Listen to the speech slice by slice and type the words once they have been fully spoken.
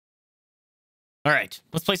All right,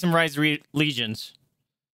 let's play some Rise Legions.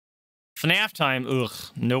 FNAF time. Ugh,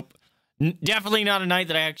 nope. Definitely not a night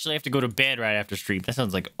that I actually have to go to bed right after stream. That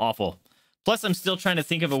sounds like awful. Plus, I'm still trying to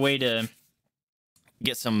think of a way to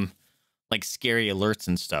get some like scary alerts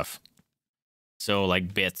and stuff. So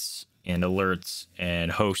like bits and alerts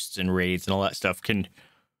and hosts and raids and all that stuff can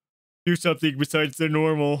do something besides the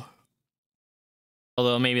normal.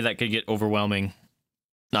 Although maybe that could get overwhelming.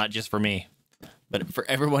 Not just for me, but for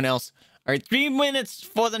everyone else. All right, 3 minutes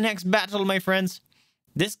for the next battle, my friends.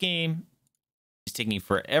 This game is taking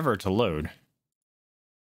forever to load.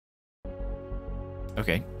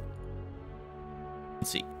 Okay.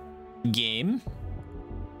 Let's see. Game.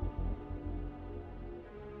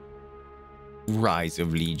 Rise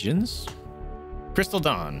of Legions. Crystal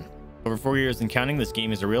Dawn. Over 4 years and counting, this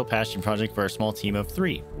game is a real passion project for our small team of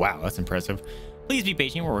 3. Wow, that's impressive. Please be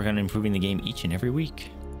patient. We're working on improving the game each and every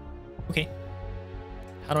week. Okay.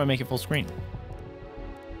 How do I make it full screen?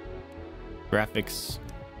 Graphics.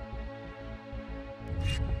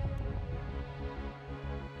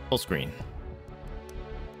 Full screen.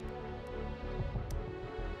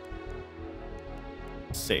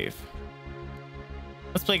 Save.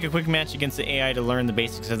 Let's play a quick match against the AI to learn the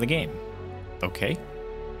basics of the game. Okay.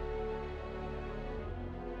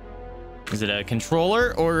 Is it a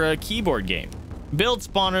controller or a keyboard game? Build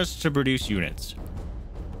spawners to produce units.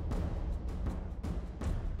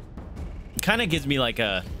 Kind of gives me like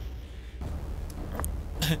a...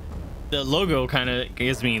 the logo kind of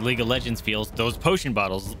gives me League of Legends feels. Those potion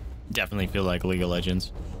bottles definitely feel like League of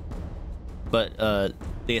Legends. But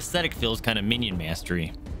the aesthetic feels kind of Minion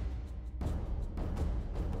Mastery.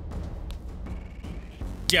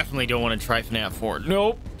 Definitely don't want to try FNAF 4.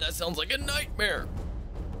 Nope, that sounds like a nightmare.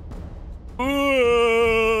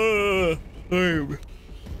 I'm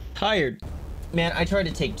tired. Man, I tried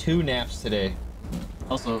to take 2 naps today.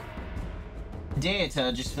 Also,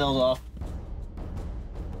 data just fell off.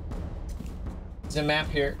 There's a map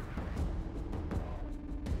here.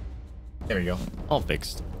 There we go. All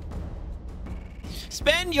fixed.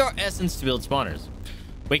 Spend your essence to build spawners.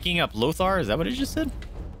 Waking up Lothar, is that what it just said?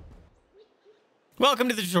 Welcome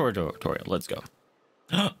to the tutorial. Let's go.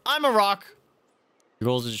 I'm a rock. Your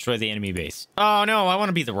goal is to destroy the enemy base. Oh no, I want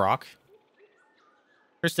to be the rock.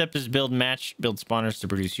 First step is build spawners to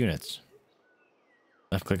produce units.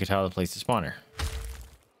 Left click a tile to place the spawner.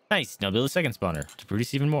 Nice. Now build a second spawner to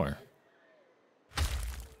produce even more.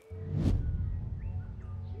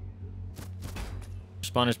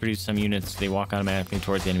 Spawners produce some units. They walk automatically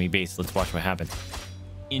towards the enemy base. Let's watch what happens.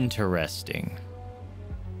 Interesting.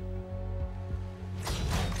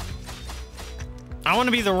 I want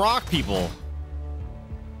to be the rock people.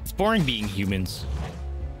 It's boring being humans.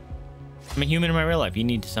 I'm a human in my real life. You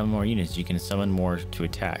need to summon more units. You can summon more to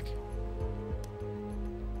attack.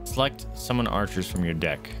 Select summon archers from your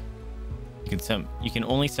deck. You can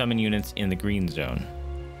only summon units in the green zone.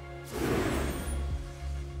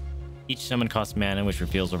 Each summon costs mana, which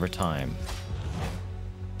refills over time.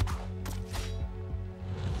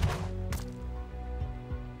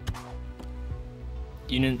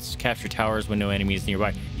 Units capture towers when no enemy is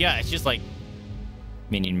nearby. Yeah, it's just like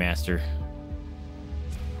Minion Master.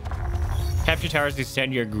 Capture towers to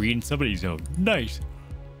extend your green somebody zone. Nice.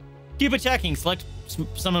 Keep attacking. Select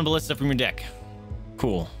summon ballista from your deck.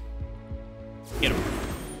 Cool. Get him.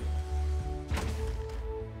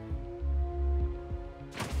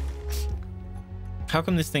 How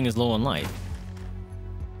come this thing is low on life?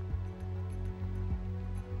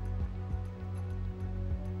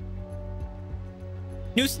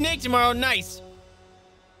 New snake tomorrow. Nice.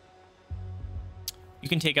 You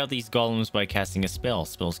can take out these golems by casting a spell.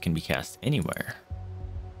 Spells can be cast anywhere.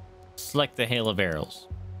 Select the hail of arrows.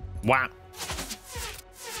 Wow.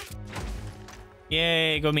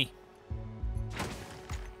 Yay, go me.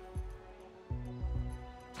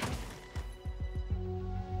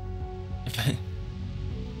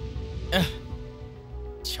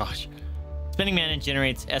 Josh. Spending mana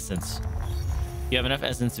generates essence. You have enough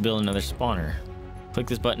essence to build another spawner. Click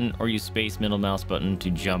this button or use space middle mouse button to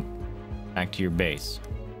jump back to your base.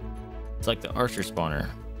 Select the archer spawner.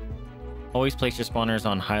 Always place your spawners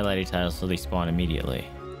on highlighted tiles so they spawn immediately.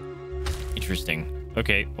 Interesting.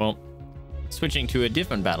 Okay, well, switching to a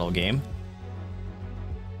different battle game.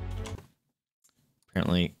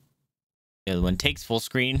 Apparently, the other one takes full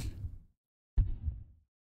screen.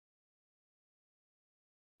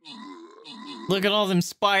 Look at all them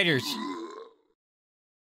spiders.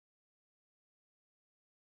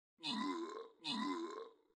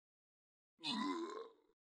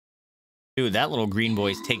 Dude, that little green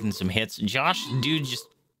boy's taking some hits. Josh, dude, just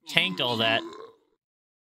tanked all that.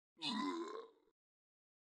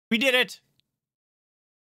 We did it!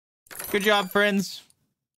 Good job, friends.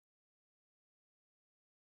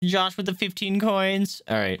 Josh with the 15 coins.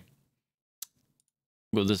 All right.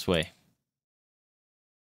 Go this way.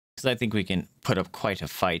 Because I think we can put up quite a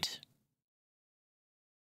fight.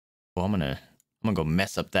 Oh, I'm gonna go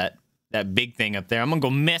mess up that big thing up there. I'm gonna go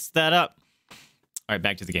mess that up. All right,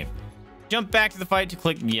 back to the game. Jump back to the fight to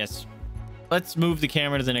click yes. Let's move the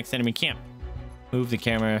camera to the next enemy camp. Move the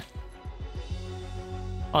camera.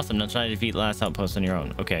 Awesome. Now try to defeat last outpost on your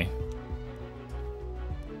own. Okay.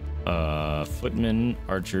 Footmen,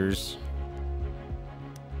 archers.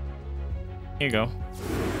 Here you go.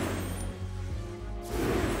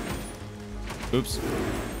 Oops.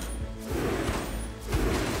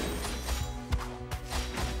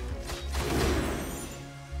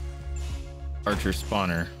 Archer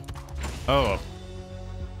spawner. Oh.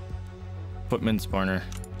 Footman spawner.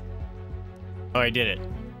 Oh, I did it.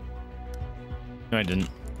 No, I didn't.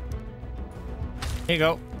 Here you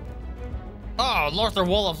go. Oh, Lothar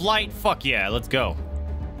Wall of Light. Fuck yeah, let's go.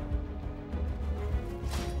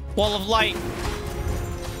 Wall of Light.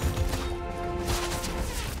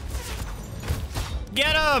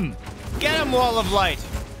 Get him! Get him, Wall of Light!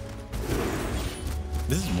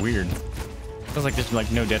 This is weird. Feels like there's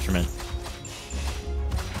like no detriment.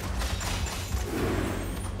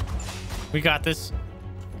 We got this.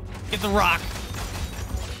 Get the rock.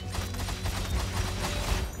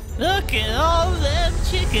 Look at all them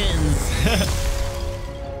chickens.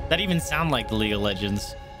 That even sound like the League of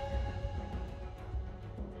Legends.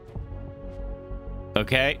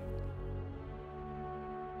 Okay.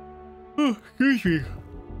 Oh, excuse me.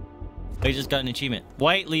 I just got an achievement.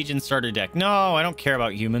 White Legion starter deck. No, I don't care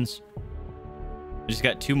about humans. I just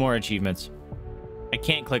got 2 more achievements. I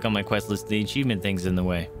can't click on my quest list. The achievement thing's in the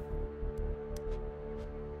way.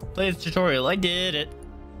 Play the tutorial. I did it.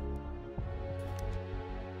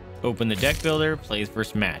 Open the deck builder. Play the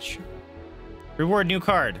first match. Reward new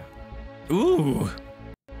card. Ooh.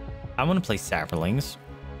 I want to play Saplings.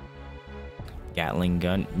 Gatling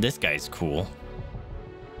gun. This guy's cool.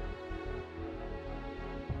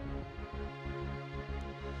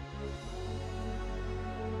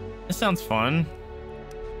 This sounds fun.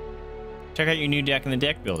 Check out your new deck in the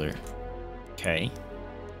deck builder. Okay.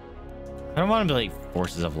 I don't want to play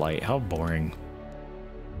Forces of Light. How boring.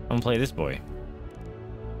 I'm gonna play this boy.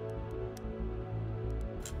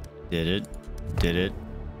 Did it. Did it.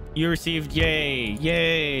 You received yay.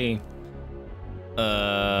 Yay.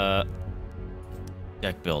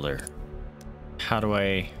 Deck builder. How do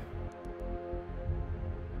I...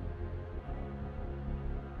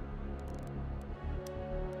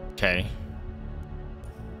 Okay.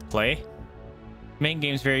 Play. Main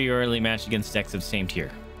games very early match against decks of same tier.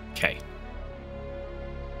 Okay.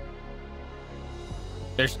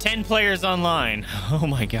 There's 10 players online. Oh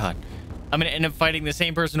my god. I'm gonna end up fighting the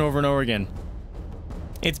same person over and over again.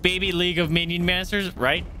 It's baby League of Minion Masters,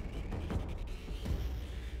 right?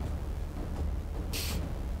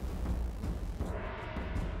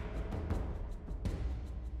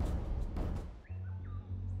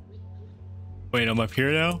 Wait, I'm up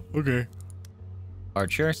here now? Okay.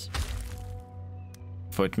 Archers.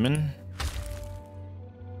 Footmen.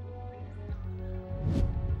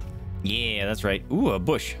 Yeah, that's right. Ooh, a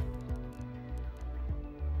bush.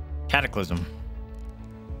 Cataclysm.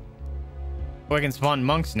 Oh, I can spawn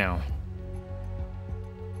monks now.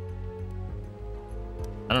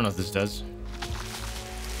 I don't know if this does.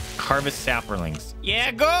 Harvest saplings.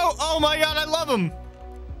 Yeah, go! Oh my god, I love them!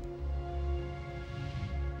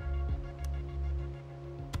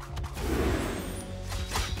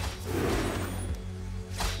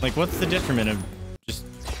 Like, what's the detriment of just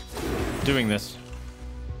doing this?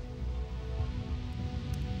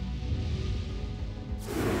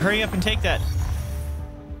 Hurry up and take that.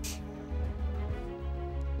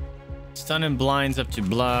 Stun and blinds up to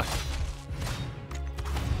blah.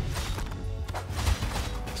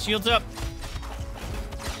 Shields up.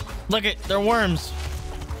 Look it, they're worms.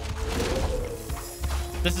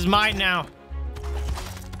 This is mine now.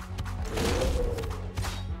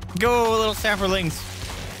 Go, little sapperlings.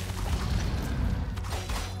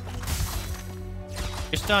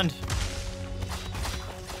 You're stunned.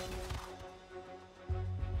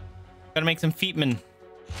 Gotta make some feetmen.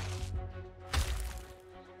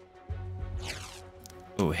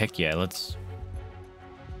 Oh, heck yeah, let's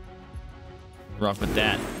rock with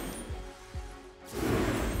that.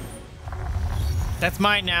 That's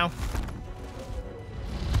mine now.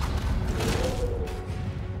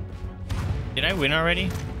 Did I win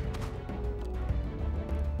already?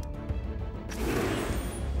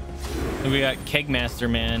 We got Kegmaster,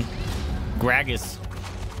 man. Gragas.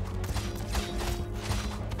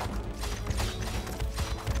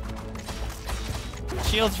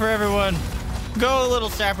 Shields for everyone. Go, little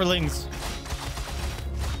sapperlings.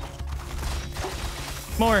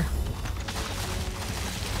 More.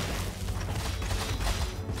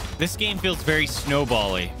 This game feels very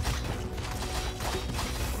snowball-y.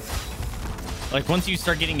 Like, once you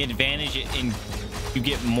start getting advantage, you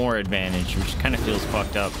get more advantage, which kind of feels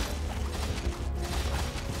fucked up.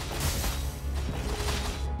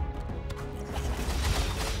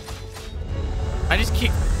 I just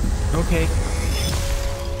can't... Okay.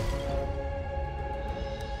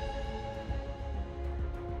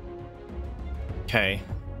 Okay.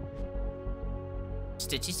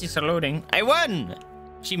 Statistics are loading. I won!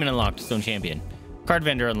 Achievement unlocked. Stone champion. Card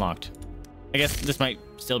vendor unlocked. I guess this might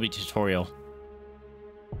still be tutorial.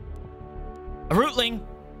 A rootling.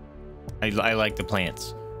 I like the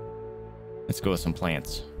plants. Let's go with some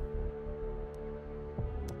plants.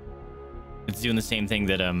 It's doing the same thing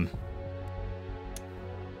that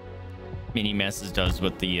Mini Messes does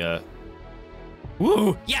with the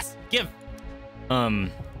Woo! Yes! Give!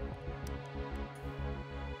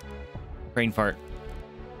 Brain fart.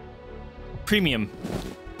 Premium.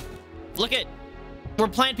 Look it! We're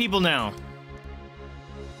plant people now.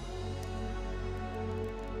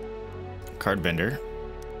 Card vendor.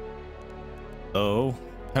 Oh,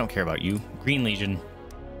 I don't care about you. Green Legion.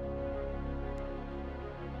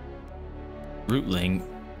 Rootling.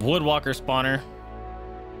 Woodwalker spawner.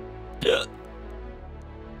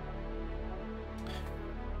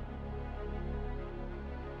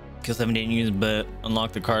 Kill 7 units, but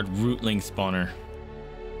unlock the card Rootling spawner.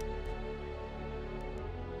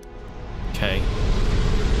 Okay.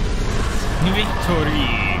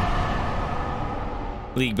 Victory.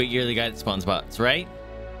 League, but you're the guy that spawns bots, right?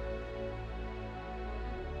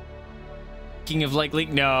 King of like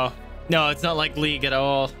League? No, it's not like League at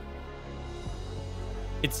all.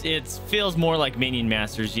 It feels more like Minion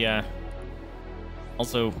Masters, yeah.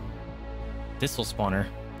 Also, Thistle spawner.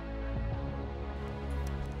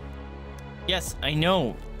 Yes, I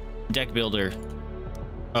know. Deck builder.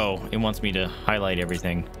 Oh, it wants me to highlight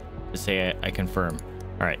everything to say I confirm.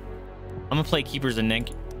 All right, I'm gonna play Keepers of Neck.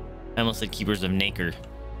 I almost said Keepers of Naker.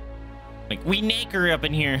 Like, we Naker up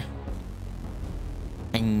in here.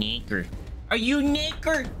 A Naker. Are you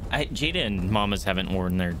Naker? Jada and Mamas haven't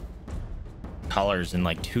worn their collars in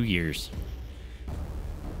like 2 years.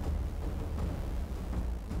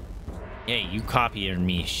 Hey, you copying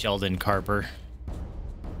me, Sheldon Carper.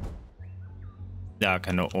 There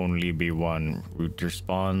can only be one rooter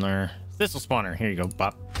spawner. Thistle spawner. Here you go.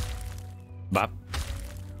 Bop. Bop.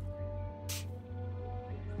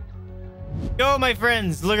 Go, my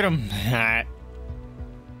friends. Look at them.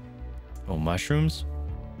 Oh, mushrooms.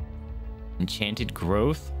 Enchanted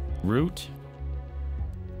growth. Root.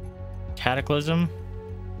 Cataclysm.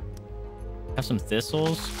 Have some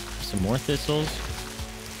thistles. Some more thistles.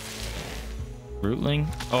 Rootling.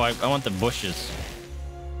 Oh, I want the bushes.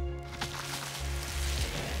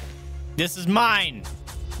 This is mine.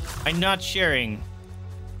 I'm not sharing.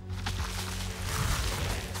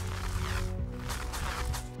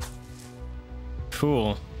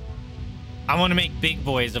 Cool. I want to make big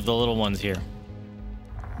boys of the little ones here.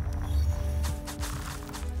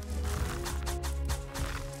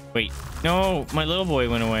 Wait. No, my little boy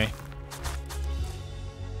went away.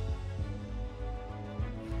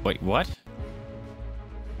 Wait, what?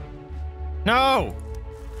 No!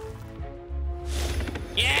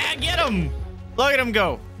 Yeah, get him! Look at him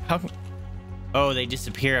go. How? Oh, they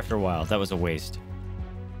disappear after a while. That was a waste.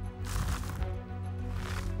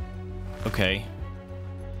 Okay.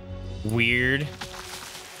 Weird.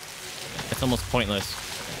 That's almost pointless.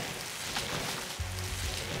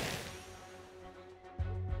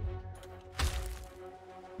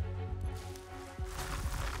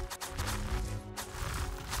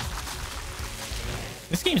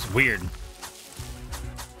 This game's weird.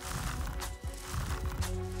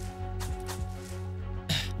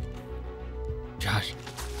 Josh.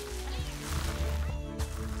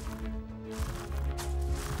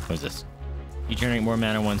 What is this? You generate more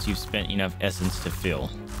mana once you've spent enough essence to fill.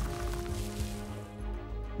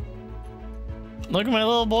 Look at my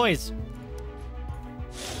little boys.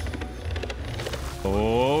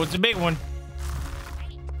 Oh, it's a big one.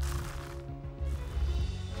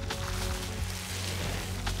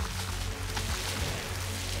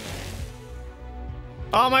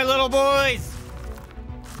 Oh, my little boys.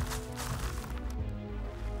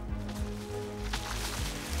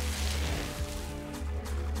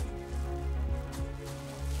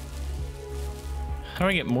 How do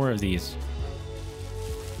I get more of these?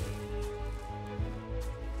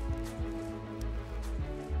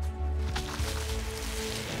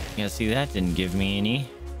 Yeah, see, that didn't give me any.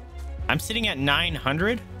 I'm sitting at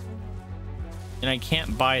 900 and I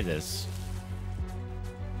can't buy this.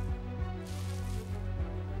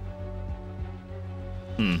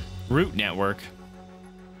 Root network.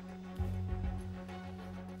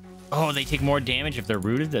 Oh, they take more damage if they're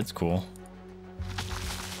rooted? That's cool.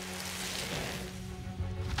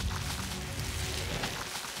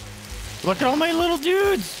 Look at all my little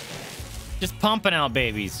dudes. Just pumping out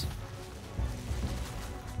babies.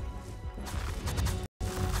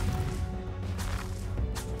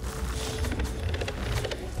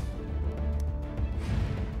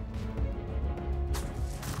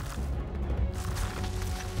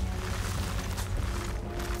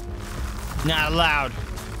 Not allowed.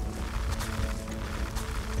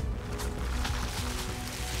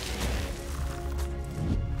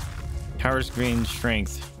 Towers gain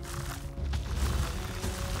strength.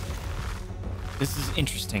 This is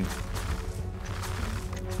interesting.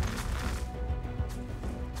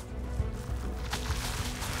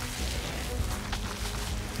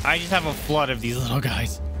 I just have a flood of these little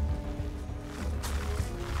guys.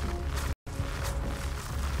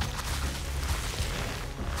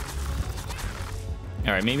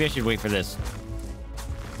 All right, maybe I should wait for this.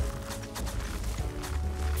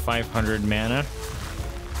 500 mana.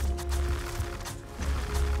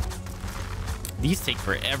 These take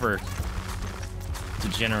forever to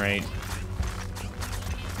generate.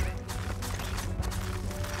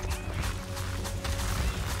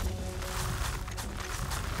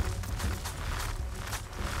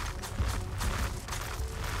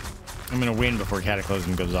 I'm gonna win before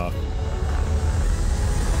Cataclysm goes off.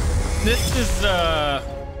 This is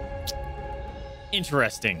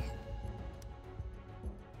interesting.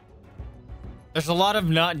 There's a lot of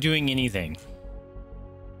not doing anything.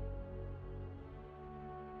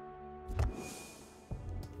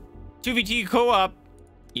 (2v2) co-op.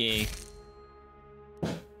 Yay.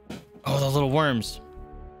 Oh, the little worms.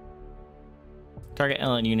 Target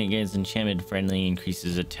allied unit gains enchantment friendly,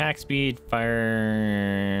 increases attack speed,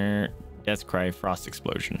 fire, death cry, frost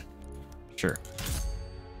explosion. Sure.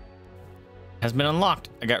 Has been unlocked.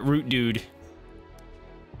 I got root dude.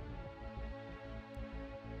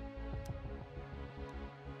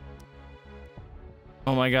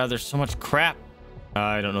 Oh my god, there's so much crap.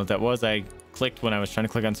 I don't know what that was. I clicked when I was trying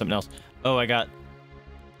to click on something else. Oh, I got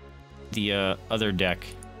the other deck.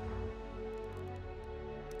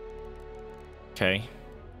 Okay.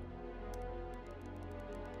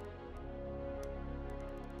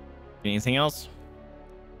 Anything else?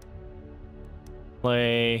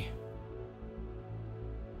 Play.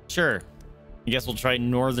 Sure. I guess we'll try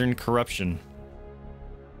Northern Corruption.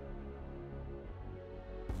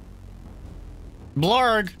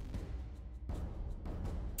 Blarg.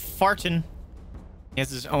 Fartin. He has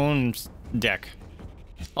his own deck.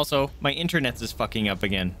 Also, my internet's is fucking up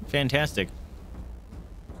again. Fantastic.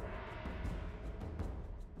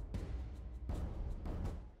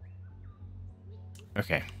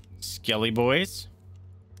 Okay. Skelly boys.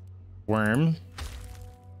 Worm.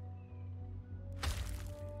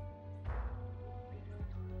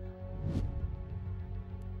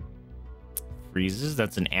 Freezes.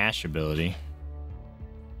 That's an Ash ability.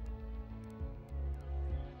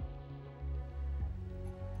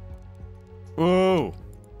 Ooh.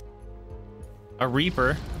 A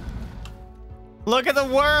Reaper. Look at the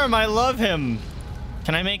worm. I love him.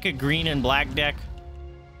 Can I make a green and black deck?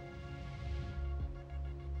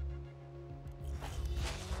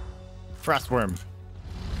 Frostworm.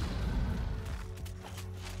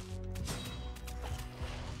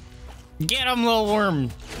 Get him, little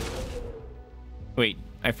worm. Wait,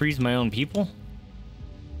 I freeze my own people?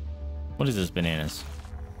 What is this, bananas?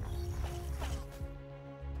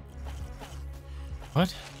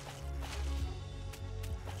 What?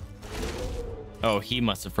 Oh, he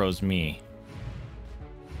must have froze me.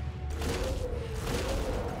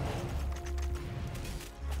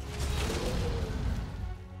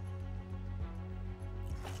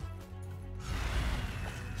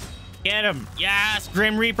 Get him! Yes!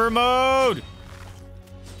 Grim Reaper mode!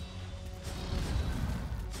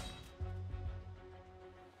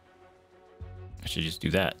 I should just do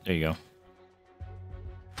that. There you go.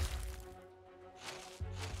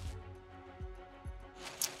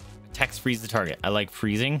 Attacks freeze the target. I like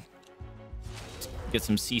freezing. Get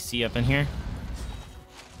some CC up in here.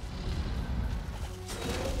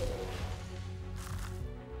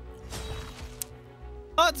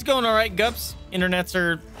 Oh, it's going all right, Gups. Internets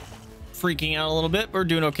are freaking out a little bit. We're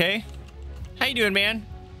doing okay. How you doing, man?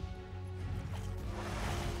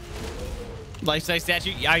 Life-size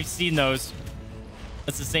statue? Yeah, I've seen those.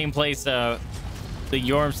 That's the same place the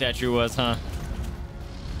Yorm statue was, huh?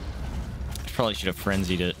 I probably should have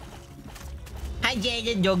frenzied it. Hi,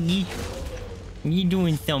 Jada doggy. You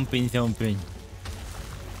doing something? Something.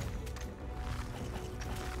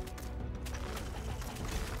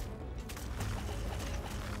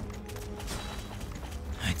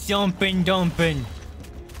 Dumping.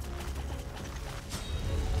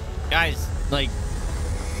 Guys, like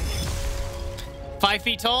 5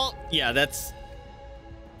 feet tall? Yeah, that's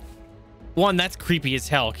creepy as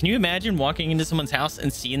hell. Can you imagine walking into someone's house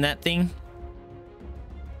and seeing that thing?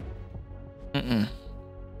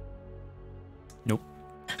 Nope.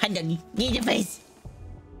 Hi, doggy. Need your face.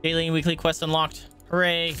 Alien weekly quest unlocked.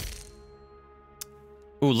 Hooray.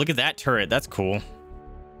 Ooh, look at that turret. That's cool.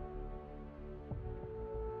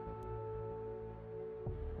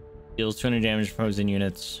 Deals 200 damage to frozen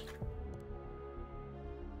units.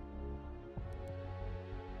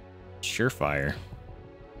 Surefire.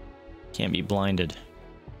 Can't be blinded.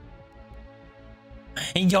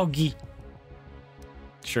 Hey, doggy.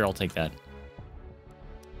 Sure, I'll take that.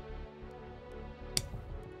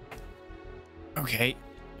 Okay.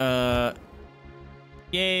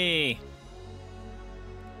 Yay.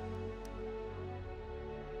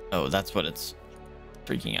 Oh, that's what it's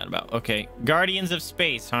freaking out about. Okay. Guardians of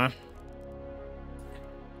Space, huh?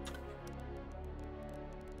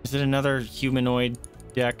 Is it another humanoid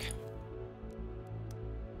deck?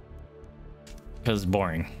 Because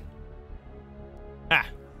boring. Ah.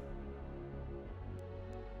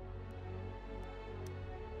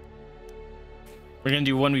 We're gonna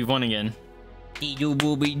do 1v1 again.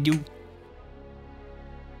 Dee-doo-boo-be-doo.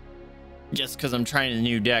 Just because I'm trying a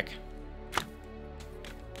new deck.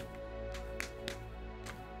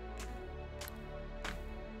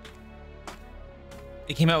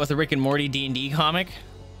 They came out with a Rick and Morty D&D comic.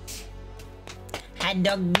 Hi,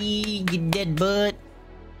 doggy, you dead butt.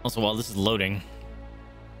 Also, while this is loading,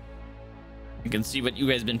 you can see what you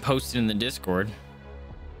guys have been posting in the Discord.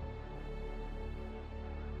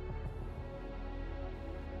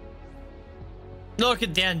 Look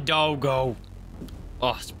at that doggo.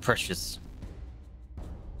 Oh, it's precious.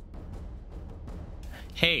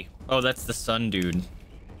 Hey. Oh, that's the sun dude.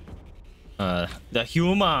 The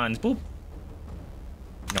humans. Boop.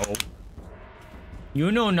 No.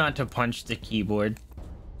 You know not to punch the keyboard.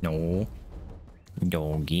 No.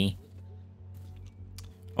 Doggy.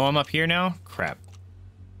 Oh, I'm up here now? Crap.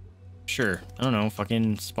 Sure. I don't know.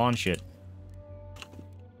 Fucking spawn shit.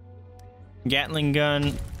 Gatling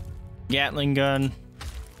gun. Gatling gun.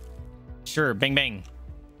 Sure. Bang, bang.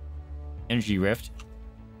 Energy rift.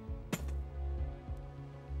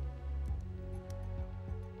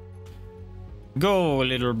 Go,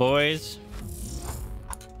 little boys.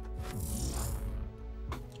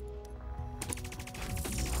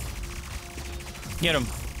 Get him.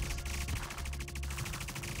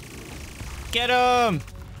 Get him.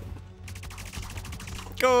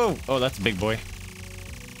 Go. Oh, that's a big boy.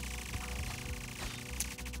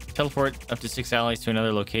 Teleport up to 6 allies to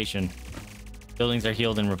another location. Buildings are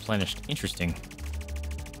healed and replenished. Interesting.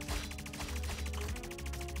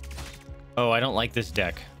 Oh, I don't like this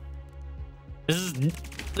deck. This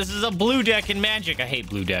is a blue deck in Magic. I hate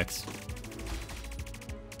blue decks.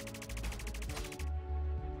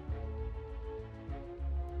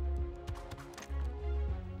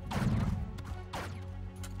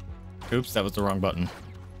 Oops, that was the wrong button.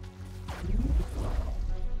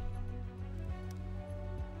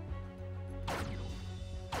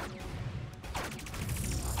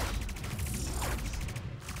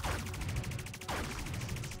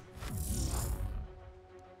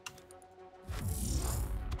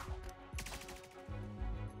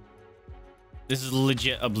 This is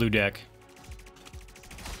legit a blue deck.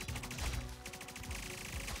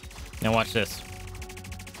 Now watch this.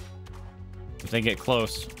 If they get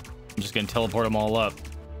close, I'm just gonna teleport them all up.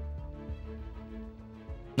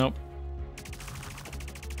 Nope.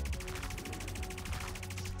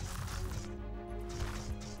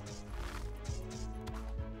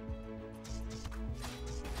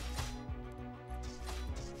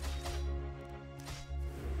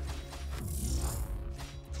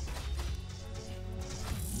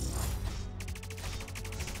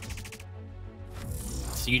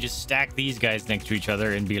 So you just stack these guys next to each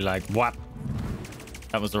other and be like, whop.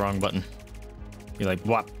 That was the wrong button. Be like,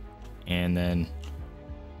 whop. And then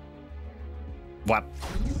whop.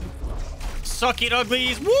 Suck it,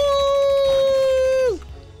 uglies. Woo!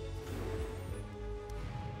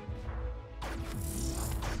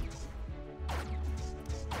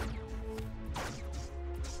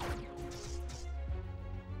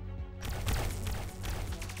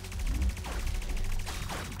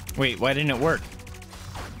 Wait, why didn't it work?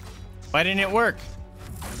 Why didn't it work?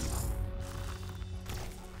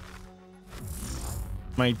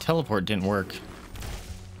 My teleport didn't work.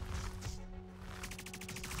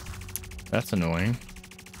 That's annoying.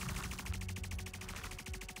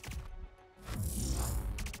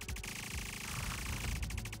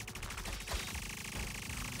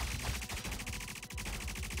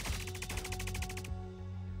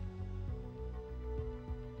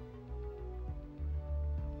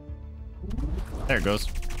 There it goes.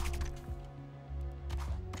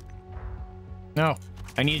 No,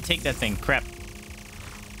 I need to take that thing. Crap.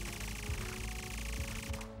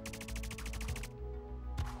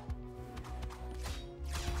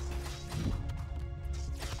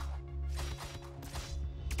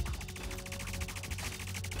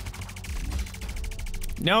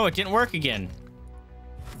 No, it didn't work again.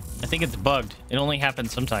 I think it's bugged. It only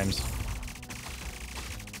happens sometimes.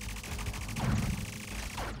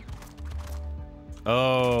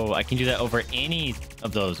 Oh, I can do that over any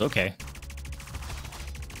of those. Okay.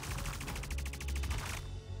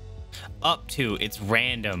 Up to. It's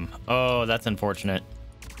random. Oh, that's unfortunate.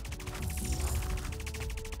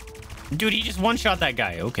 Dude, he just one-shot that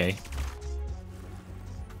guy. Okay.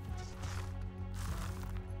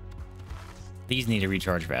 These need to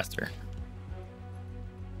recharge faster.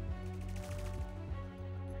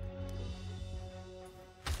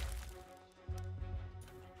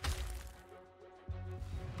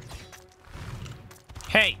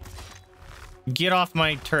 Hey! Get off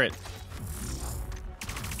my turret.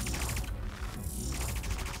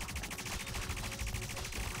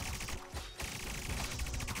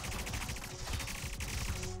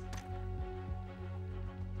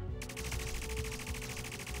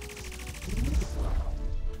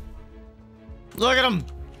 Look at them!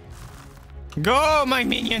 Go, my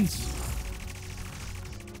minions!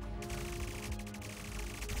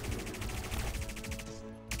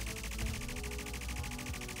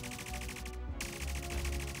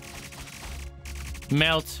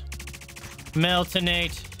 Melt.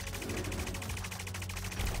 Meltonate.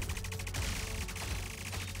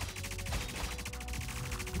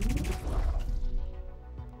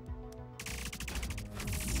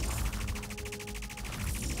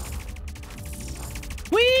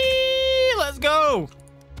 Whee! Let's go!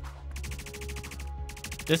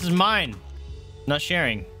 This is mine. Not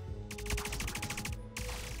sharing.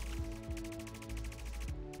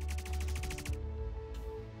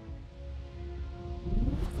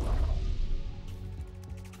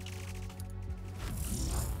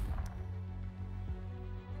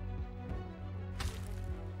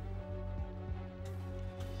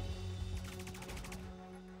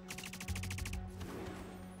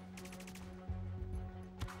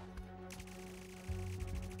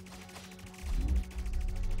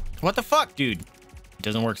 What the fuck, dude? It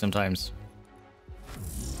doesn't work sometimes.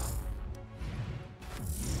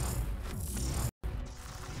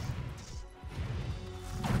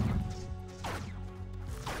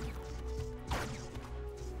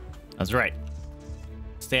 That's right.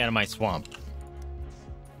 Stay out of my swamp.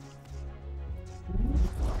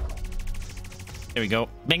 There we go.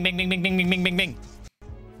 Bing, bing, bing, bing, bing, bing, bing, bing, bing.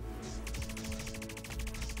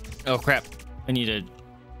 Oh, crap. I need to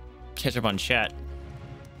catch up on chat.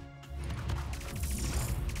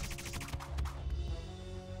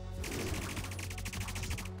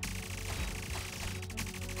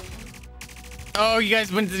 Oh, you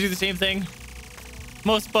guys went to do the same thing?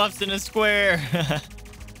 Most buffs in a square.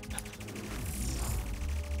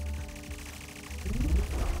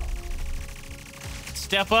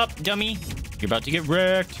 Step up, dummy. You're about to get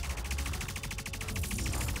wrecked.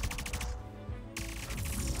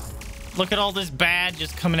 Look at all this bad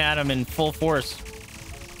just coming at him in full force.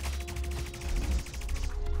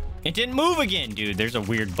 It didn't move again, dude. There's a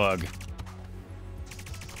weird bug.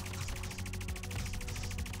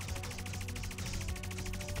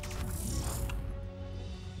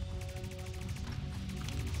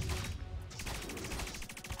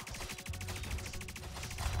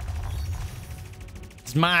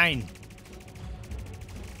 It's mine.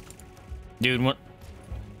 Dude, what?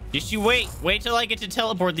 Just you wait. Wait till I get to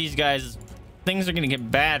teleport these guys. Things are gonna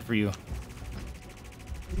get bad for you.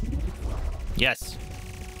 Yes.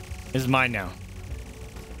 This is mine now.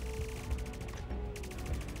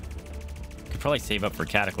 Could probably save up for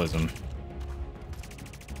Cataclysm.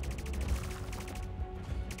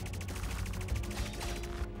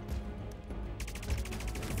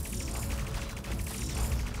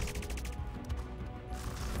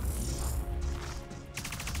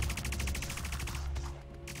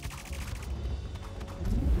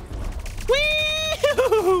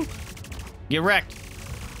 Get wrecked.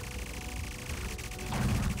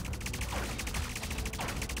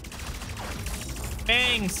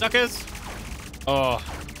 Bang, suckers. Oh,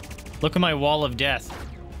 look at my wall of death.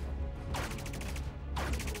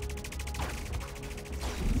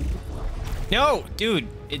 No, dude,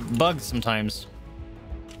 it bugs sometimes.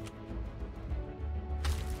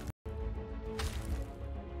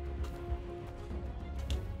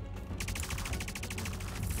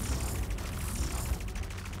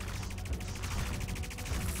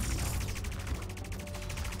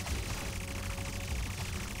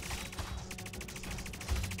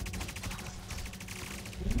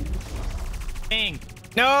 Dang.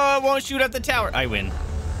 No, it won't shoot at the tower. I win.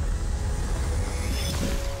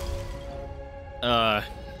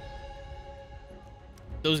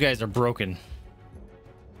 Those guys are broken.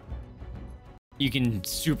 You can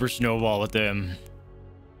super snowball with them.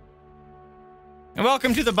 And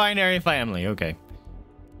welcome to the binary family. Okay.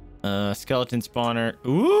 Skeleton spawner.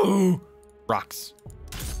 Ooh! Rocks.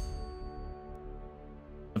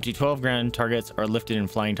 Up to 12 ground targets are lifted and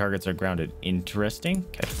flying targets are grounded. Interesting.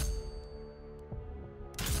 Okay.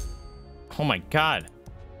 Oh my god.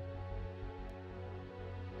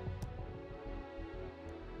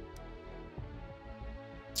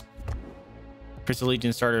 Crystal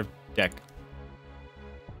Legion starter deck.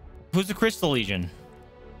 Who's the Crystal Legion?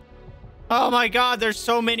 Oh my god, there's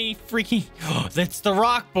so many freaking... Oh, that's the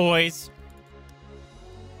Rock Boys.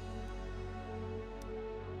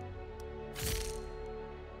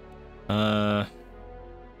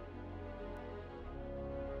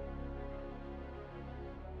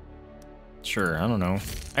 Sure, I don't know.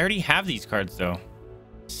 I already have these cards though.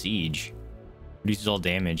 Siege. Reduces all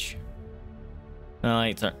damage.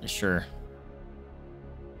 It's not sure.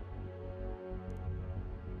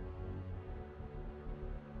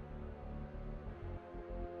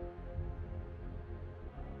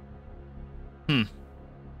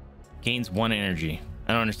 Gains 1 energy.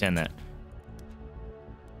 I don't understand that.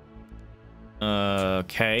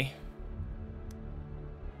 Okay.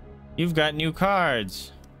 You've got new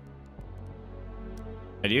cards.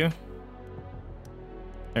 I do?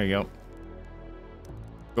 There you go.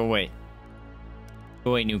 Go away.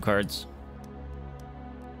 Go away, new cards.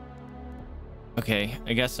 Okay,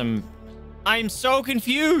 I guess I'm so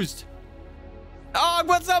confused. Oh,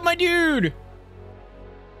 what's up, my dude?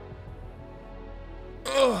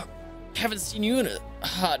 Ugh. Haven't seen you in a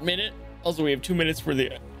hot minute. Also, we have 2 minutes for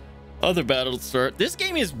the other battle to start. This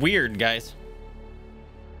game is weird, guys.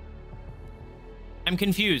 I'm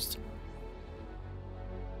confused.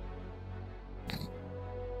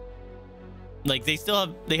 Like, they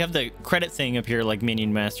have the credit thing up here like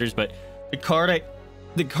Minion Masters, but the card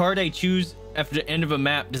I choose after the end of a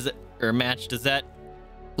map does that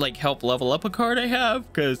like help level up a card I have?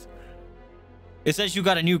 Because it says you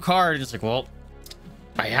got a new card and it's like, well,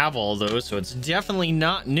 I have all those, so it's definitely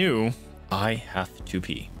not new. I have to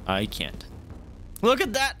pee. I can't. Look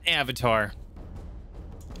at that avatar.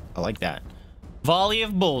 I like that. Volley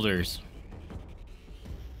of boulders.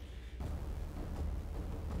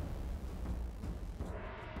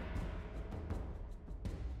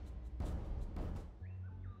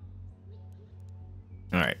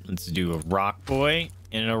 All right, let's do a rock boy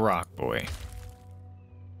and a rock boy.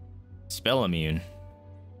 Spell immune.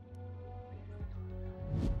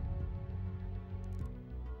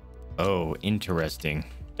 Oh, interesting.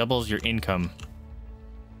 Doubles your income.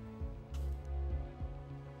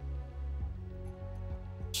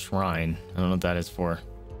 Shrine. I don't know what that is for.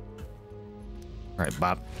 All right,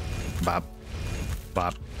 bop, bop,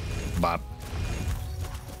 bop, bop.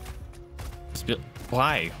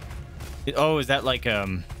 Why? Oh, is that like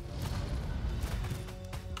this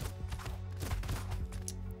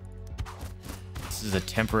is a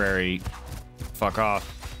temporary fuck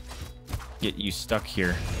off. Get you stuck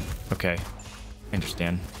here. Okay, I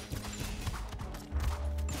understand.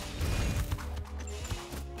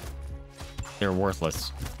 They're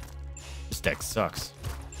worthless. This deck sucks.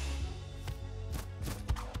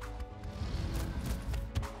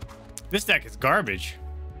 This deck is garbage.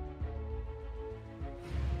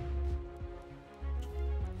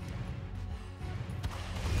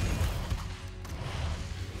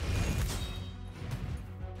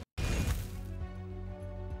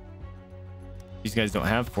 These guys don't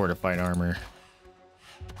have fortified armor.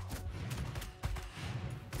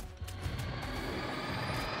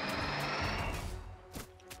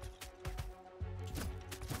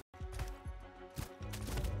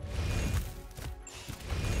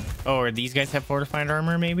 Oh, or these guys have fortified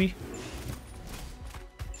armor, maybe?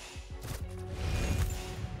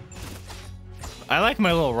 I like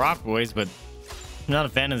my little rock boys, but I'm not a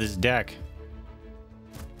fan of this deck.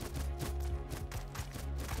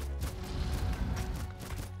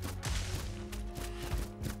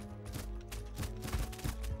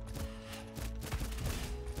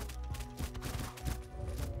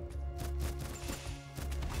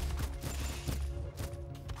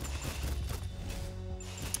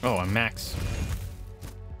 Oh, I'm max.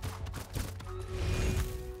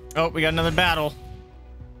 Oh, we got another battle.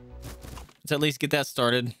 Let's at least get that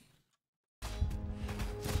started.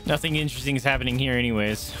 Nothing interesting is happening here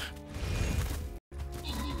anyways.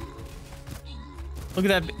 Look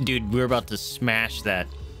at that. Dude, we're about to smash that.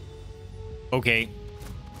 Okay.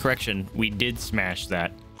 Correction. We did smash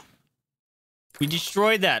that. We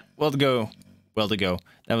destroyed that. Well to go. Well to go.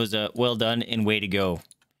 That was a well done and way to go.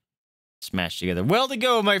 Smashed together. Well to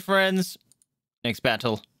go, my friends. Next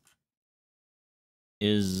battle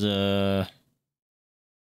is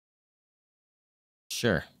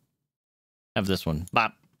sure. Have this one.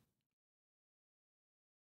 Bop.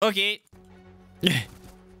 Okay.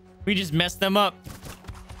 We just messed them up.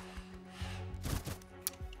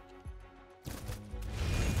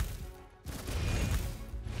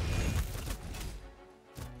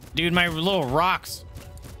 Dude, my little rocks.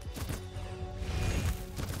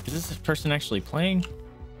 Is this person actually playing?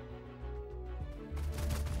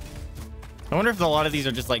 I wonder if a lot of these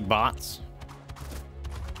are just like bots.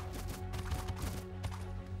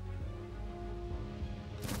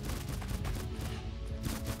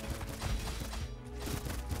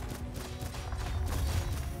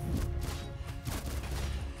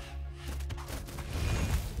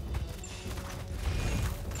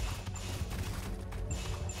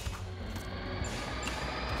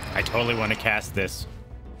 I totally want to cast this.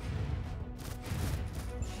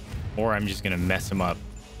 Or I'm just gonna mess him up.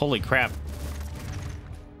 Holy crap.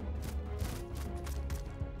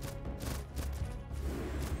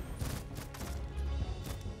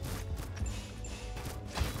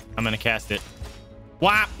 I'm gonna cast it.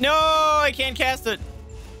 Wow! No! I can't cast it!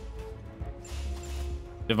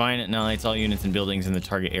 Divine annihilates all units and buildings in the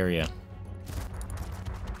target area.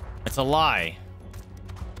 That's a lie.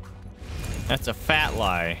 That's a fat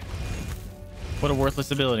lie. What a worthless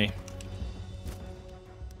ability.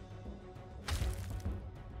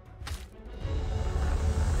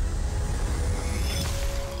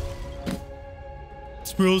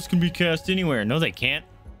 Spells can be cast anywhere. No, they can't.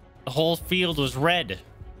 The whole field was red.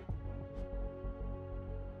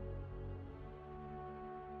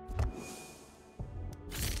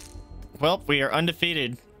 Well, we are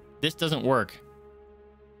undefeated. This doesn't work.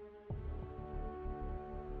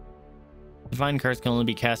 Divine cards can only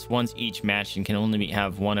be cast once each match and can only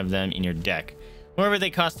have one of them in your deck. However, they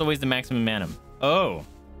cost always the maximum mana. Oh.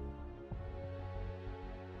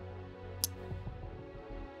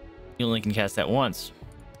 You only can cast that once.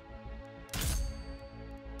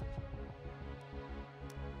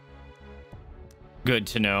 Good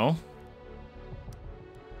to know.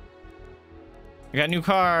 I got new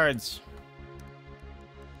cards.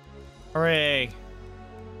 Hooray.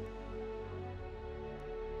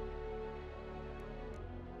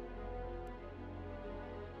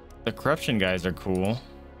 The corruption guys are cool.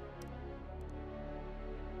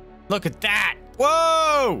 Look at that.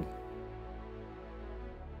 Whoa!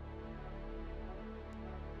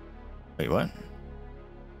 Wait, what?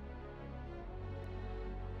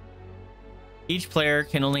 Each player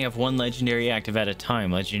can only have one legendary active at a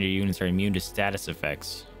time. Legendary units are immune to status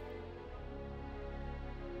effects.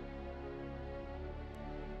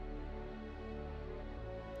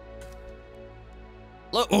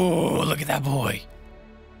 Look, oh, look at that boy.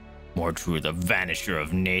 More true, the vanisher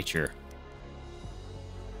of nature.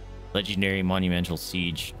 Legendary monumental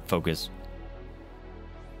siege focus.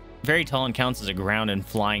 Very tall and counts as a ground and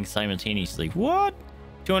flying simultaneously. What?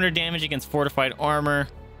 200 damage against fortified armor.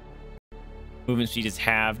 Movement speed is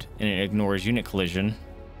halved and it ignores unit collision.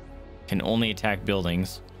 Can only attack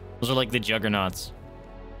buildings. Those are like the juggernauts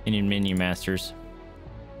in your minion masters.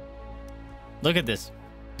 Look at this.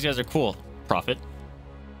 These guys are cool. Profit.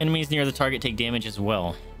 Enemies near the target take damage as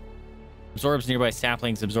well. Absorbs nearby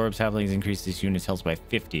saplings. Absorbs saplings. Increases unit's health by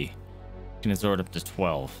 50. Can absorb up to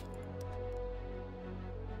 12.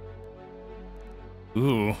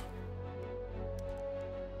 Ooh.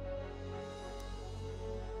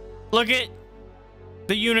 Look at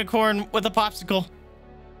the unicorn with a popsicle.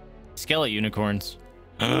 Skeleton unicorns.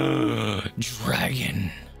 Dragon.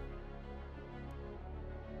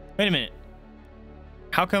 Wait a minute.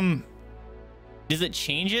 How come... Does it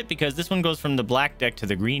change it? Because this one goes from the black deck to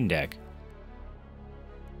the green deck.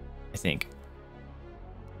 I think.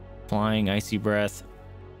 Flying, icy breath.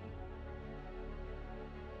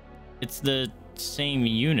 It's the same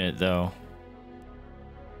unit, though.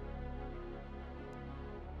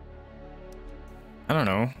 I don't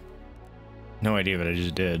know. No idea what I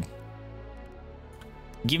just did.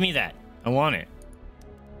 Give me that. I want it.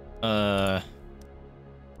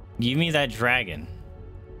 Give me that dragon.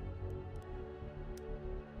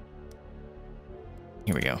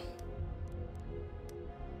 Here we go.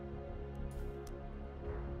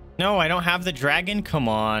 No, I don't have the dragon. Come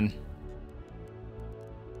on.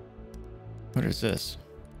 What is this?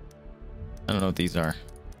 I don't know what these are.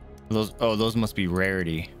 Those, oh, those must be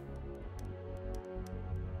rarity.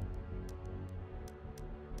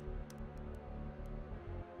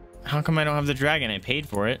 How come I don't have the dragon? I paid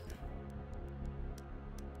for it.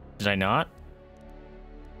 Did I not?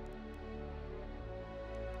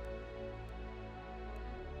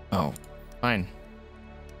 Oh, fine.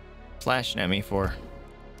 Flashing at me for...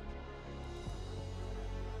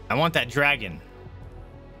 I want that dragon.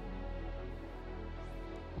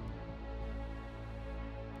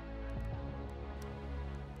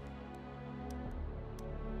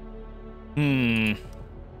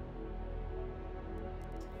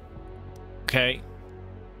 Okay.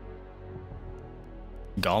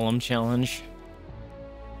 Golem challenge.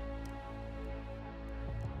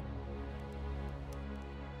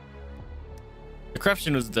 The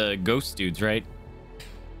corruption was the ghost dudes, right?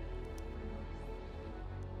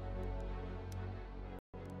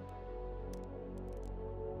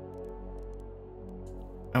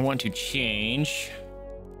 I want to change.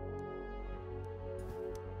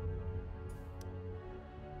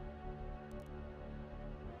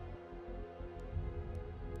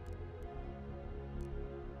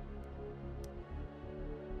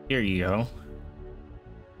 Here you go.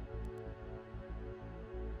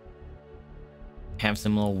 Have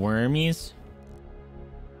some little wormies.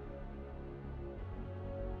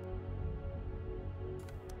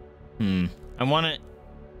 I want it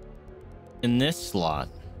in this slot.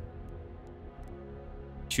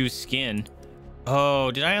 Choose skin.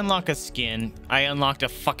 Oh, did I unlock a skin? I unlocked a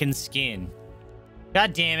fucking skin.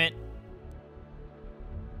 God damn it.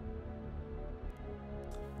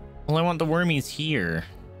 Well, I want the wormies here.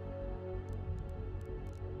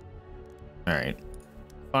 All right.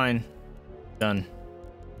 Fine. Done.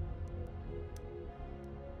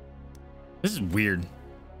 This is weird.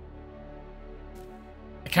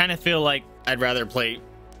 I kind of feel like I'd rather play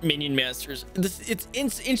Minion Masters. It's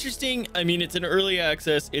interesting. I mean, it's an early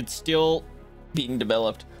access. It's still being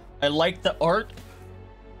developed. I like the art.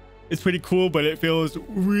 It's pretty cool, but it feels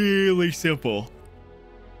really simple.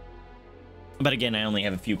 But again, I only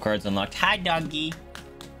have a few cards unlocked. Hi, doggy.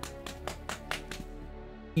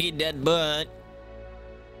 Get that butt.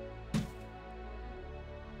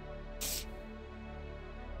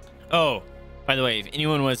 Oh, by the way, if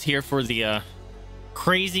anyone was here for the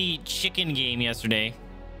crazy chicken game yesterday,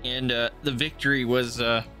 and the victory was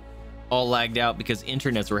all lagged out because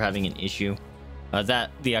internets were having an issue,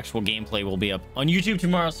 that the actual gameplay will be up on YouTube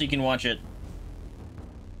tomorrow, so you can watch it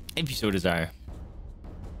if you so desire.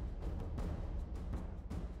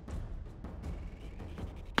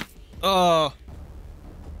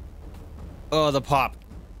 Oh, the pop.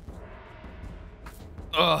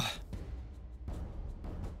 Oh,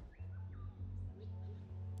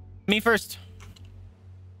 me first.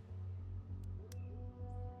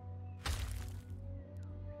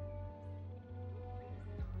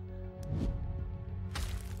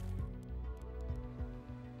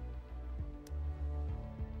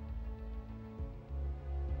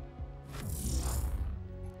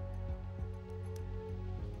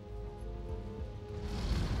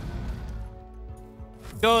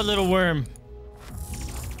 Go, little worm.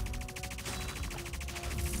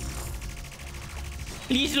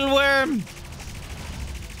 Little worm.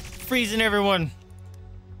 Freezing everyone.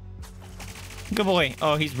 Good boy.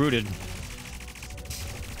 Oh, he's rooted.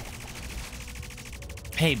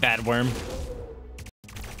 Hey, bad worm.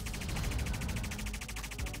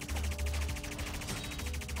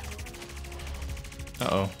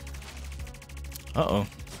 Uh-oh. Uh-oh.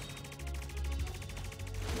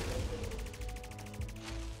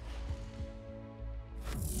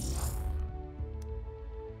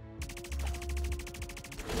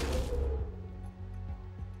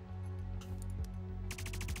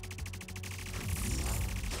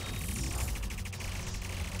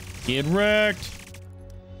 Get wrecked.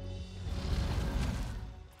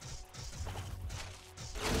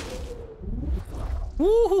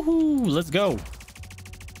 Woohoo! Let's go.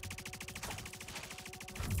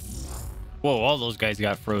 Whoa, all those guys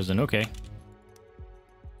got frozen. Okay.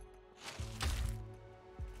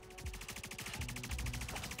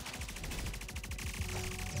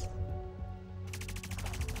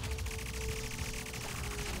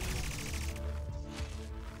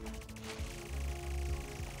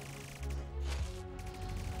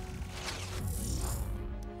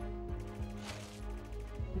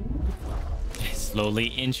 Slowly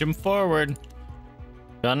inch him forward.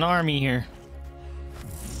 Got an army here.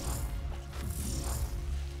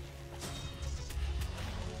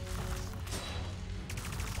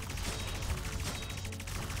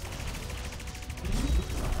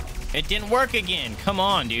 It didn't work again. Come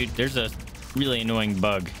on, dude. There's a really annoying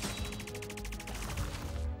bug.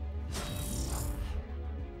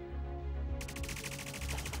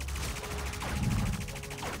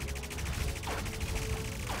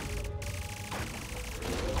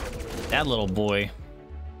 That little boy.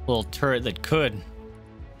 Little turret that could.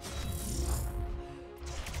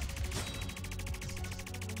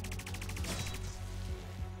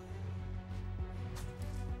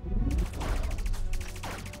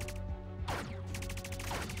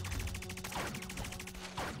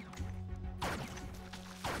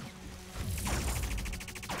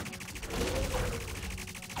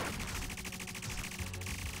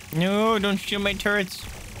 No, don't shoot my turrets.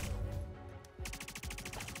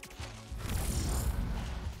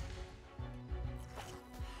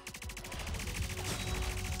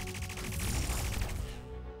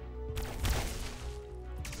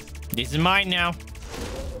 This is mine now.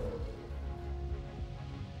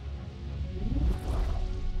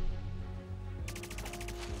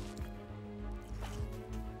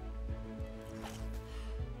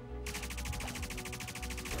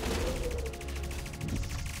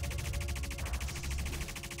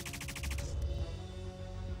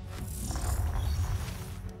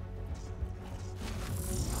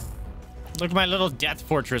 Look at my little death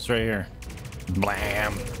fortress right here.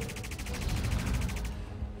 Blam.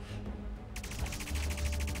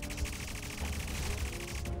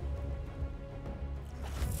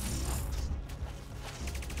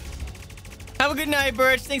 Have a good night,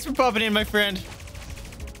 Birch. Thanks for popping in, my friend.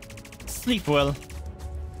 Sleep well.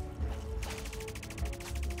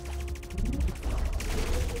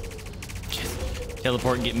 Just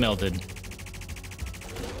teleport and get melted.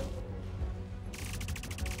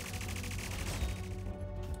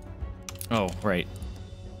 Oh, right.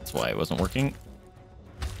 That's why it wasn't working.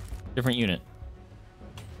 Different unit.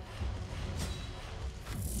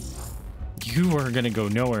 You are gonna go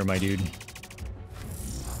nowhere, my dude.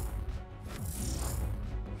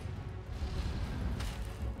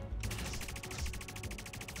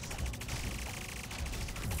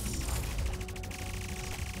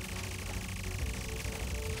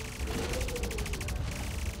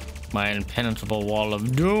 My impenetrable wall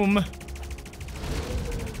of doom.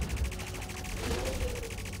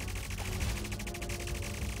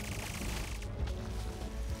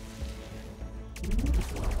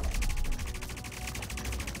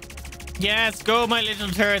 Yes, go, my little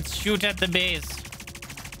turrets. Shoot at the base.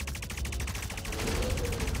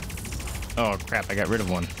 Oh, crap. I got rid of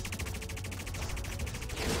one.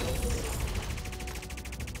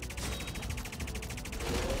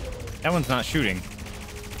 That one's not shooting.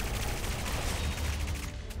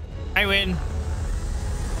 I win.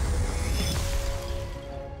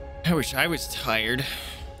 I wish I was tired.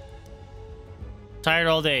 Tired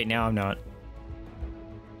all day. Now I'm not.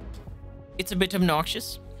 It's a bit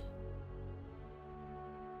obnoxious.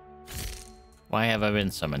 Why have I been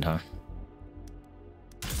summoned, huh?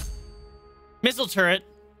 Missile turret.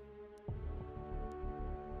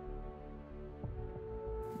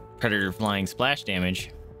 Predator flying splash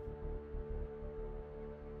damage.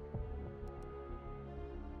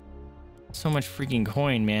 So much freaking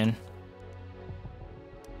coin, man.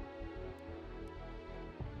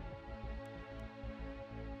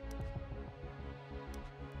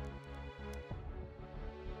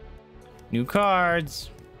 New cards.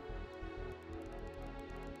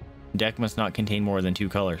 Deck must not contain more than 2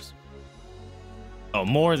 colors. Oh,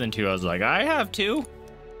 more than 2. I was like, I have 2.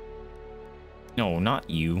 No, not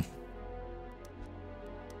you.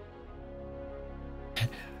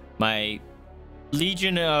 My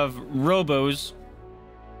legion of robos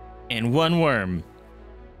and 1 worm.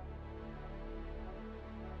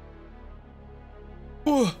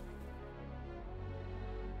 Ooh.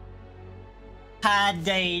 Hi,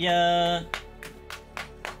 Data.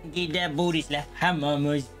 Get that booty slap. Hi,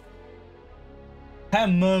 mamas. Hi,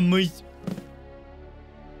 mamas.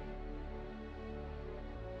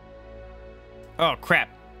 Oh, crap.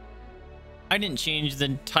 I didn't change the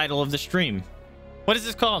title of the stream. What is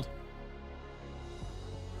this called?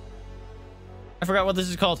 I forgot what this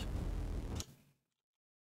is called.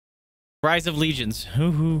 Rise of Legions.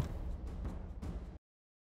 Hoo-hoo.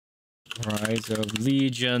 Rise of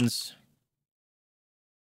Legions.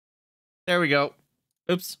 There we go.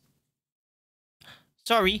 Oops.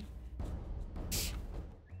 Sorry.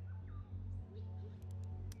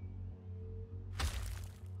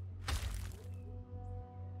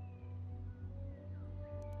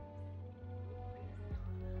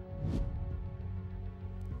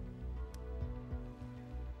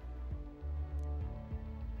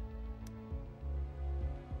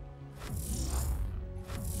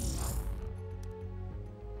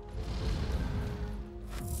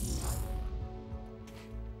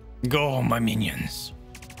 Go, my minions.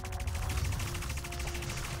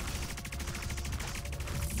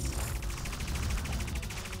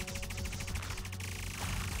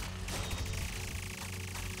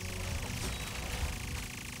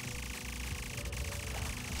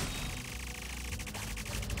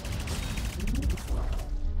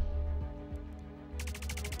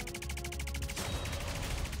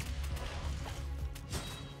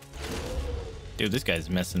 Dude, this guy's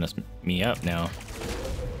messing me up now.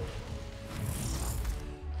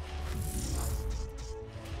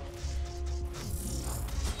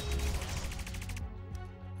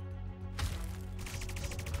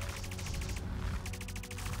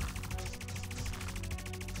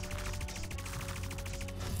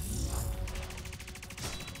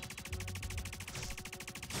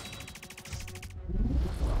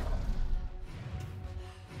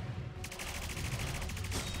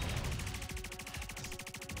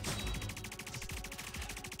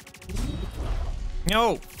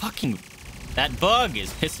 No, fucking, that bug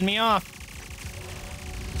is pissing me off.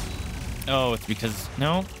 Oh, it's because,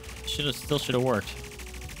 no, still should have worked.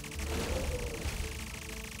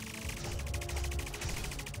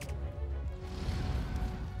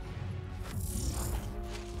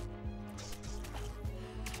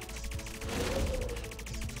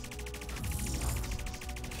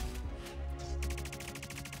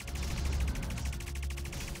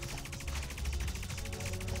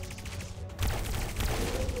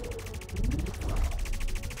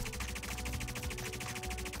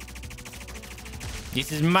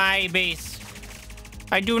 This is my base.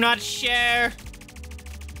 I do not share.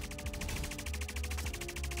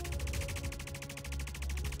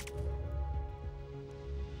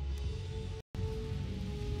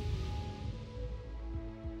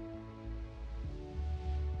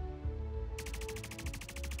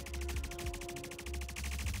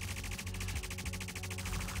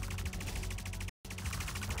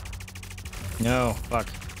 No, fuck.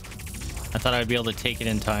 I thought I'd be able to take it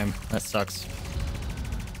in time. That sucks.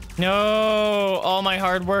 No, all my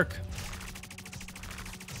hard work.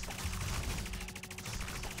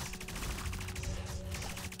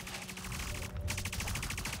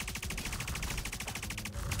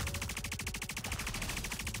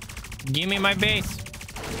 Give me my base.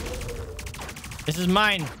 This is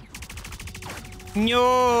mine. No,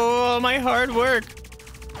 all my hard work.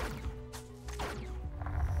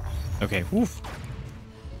 Okay, woof.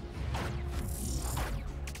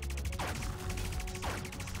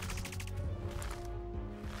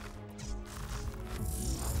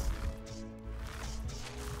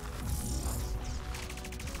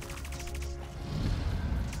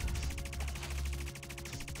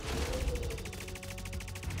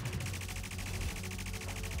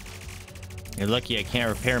 You're lucky I can't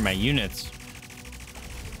repair my units.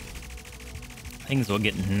 Things will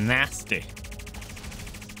get nasty.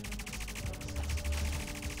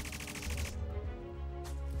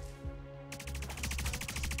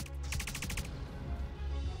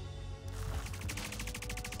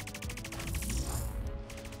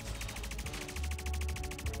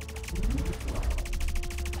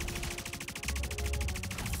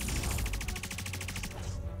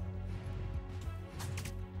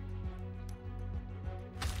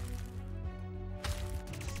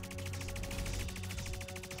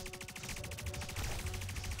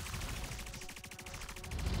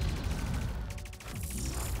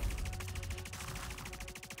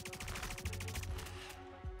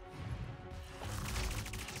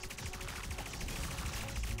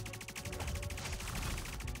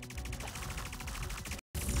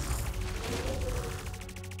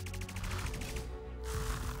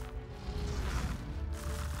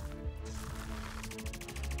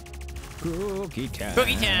 Cookie time.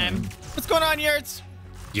 Cookie time. What's going on, Yurts?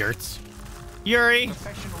 Yurts. Yuri.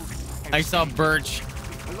 I saw Birch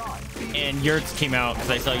and Yurts came out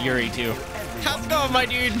because I saw Yuri too. How's it going, my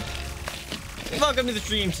dude? Welcome to the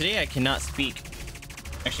stream. Today I cannot speak.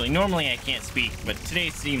 Actually, normally I can't speak, but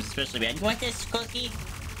today's stream's especially bad. You want this cookie?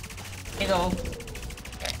 Hello.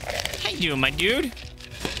 How you doing, my dude?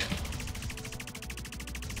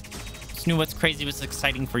 Just knew what's crazy, what's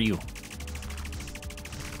exciting for you.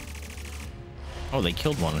 Oh, they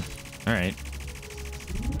killed one. All right.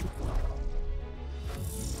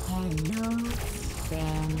 Hello,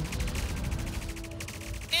 Sam.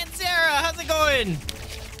 And Sarah, how's it going?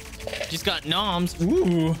 Just got noms.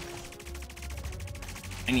 Ooh.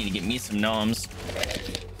 I need to get me some noms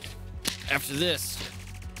after this.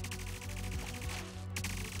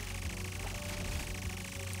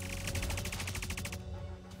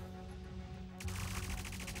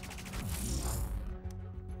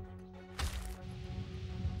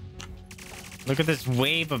 Look at this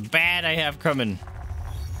wave of bad I have coming.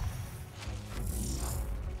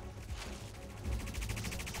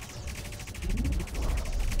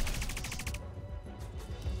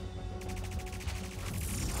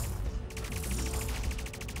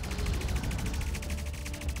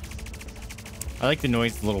 I like the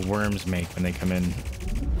noise the little worms make when they come in.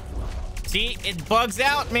 See, it bugs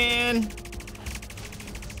out, man.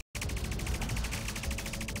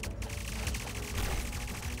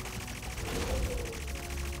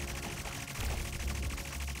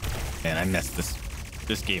 Man, I messed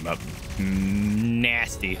this game up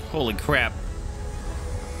nasty. Holy crap.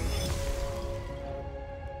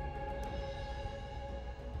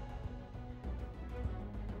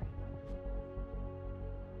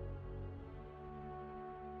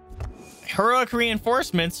 Heroic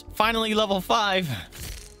reinforcements, finally level 5.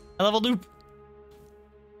 I leveled up.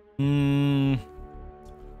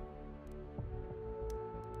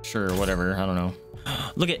 Sure, whatever. I don't know.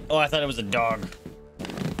 Look at. Oh, I thought it was a dog.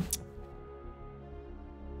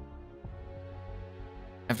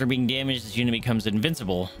 After being damaged, this unit becomes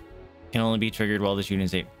invincible. Can only be triggered while this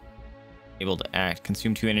unit is able to act.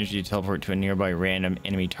 Consume 2 energy to teleport to a nearby random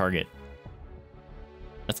enemy target.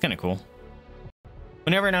 That's kind of cool.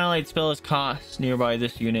 Whenever an allied spell is cast nearby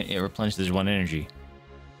this unit, it replenishes 1 energy.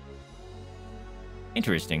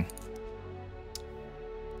 Interesting.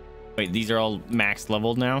 Wait, these are all max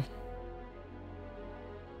leveled now?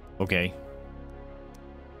 Okay.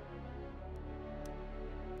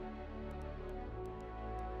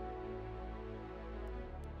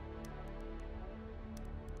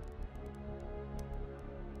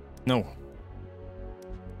 No.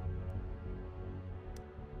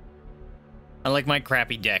 I like my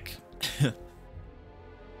crappy deck.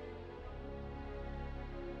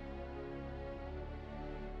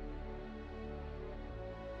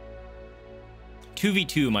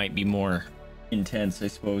 2v2 might be more intense, I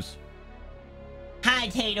suppose. Hi,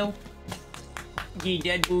 Tato. Get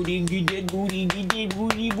that booty, get that booty, get that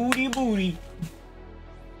booty, booty, booty.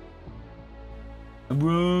 I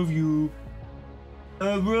love you.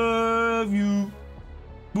 I love you.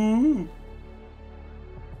 Boo.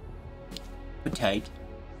 Tight.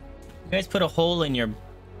 You guys put a hole in your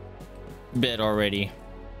bed already.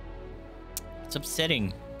 It's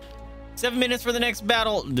upsetting. 7 minutes for the next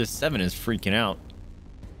battle. The 7 is freaking out.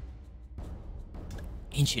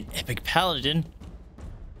 Ancient epic paladin.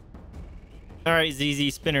 All right,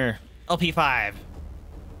 ZZ Spinner. LP5.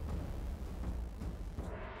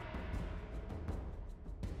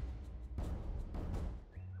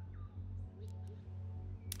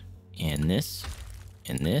 And this.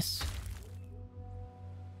 And this.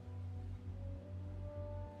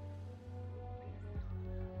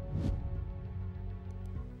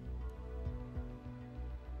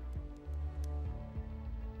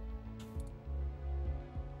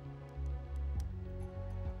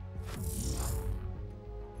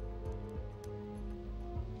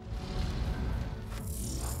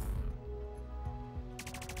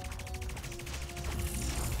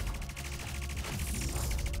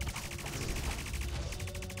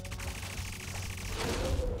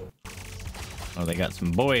 Oh, they got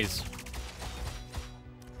some boys.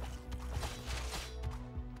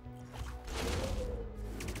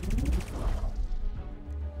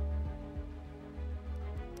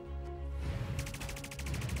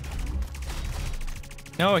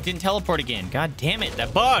 No, it didn't teleport again. God damn it,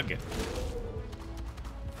 that bug.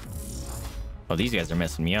 Oh, these guys are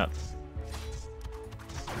messing me up.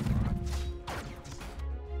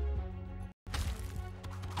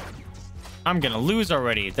 I'm gonna lose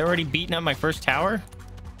already. They're already beating up my first tower?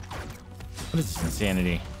 What is this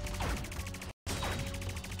insanity?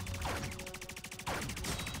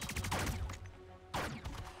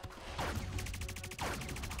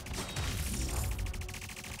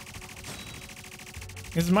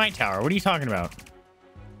 This is my tower. What are you talking about?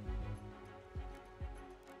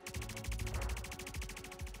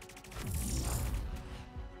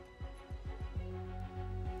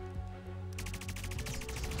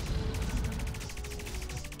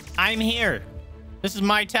 I'm here. This is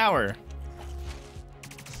my tower.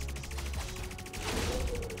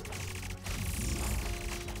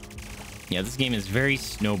 Yeah, this game is very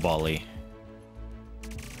snowbally.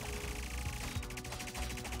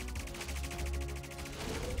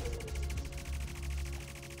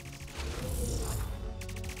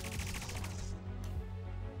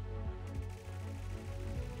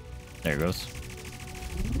 There it goes.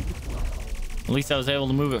 At least I was able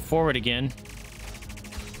to move it forward again.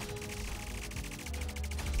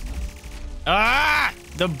 Ah!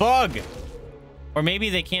 The bug! Or maybe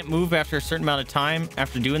they can't move after a certain amount of time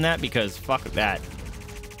after doing that, because fuck that.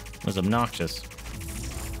 was obnoxious.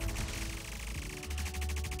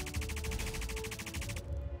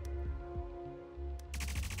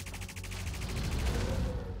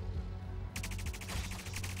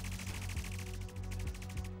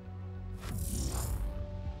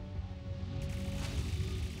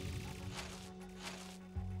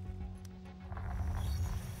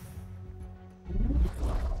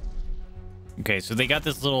 Okay, so they got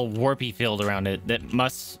this little warpy field around it that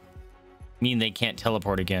must mean they can't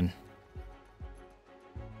teleport again.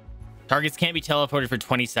 Targets can't be teleported for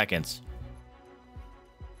 20 seconds.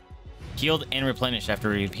 Healed and replenished after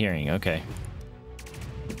reappearing. Okay.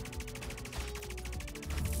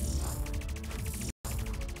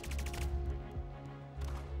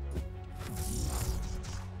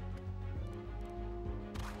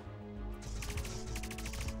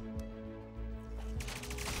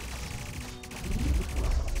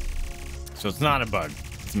 So it's not a bug.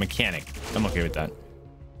 It's a mechanic. I'm okay with that.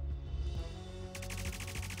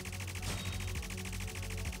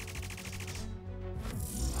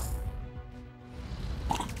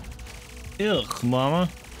 Ugh, mama.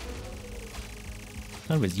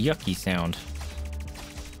 That was yucky sound.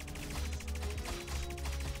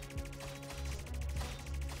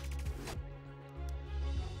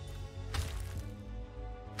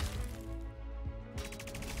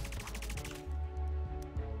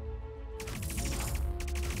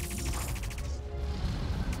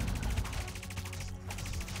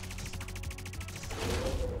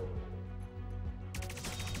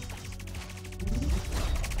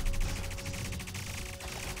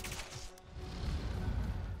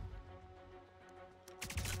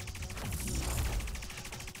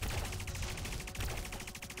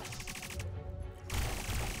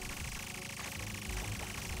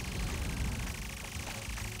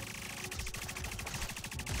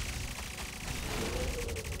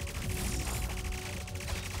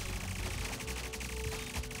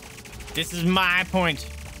 This is my point.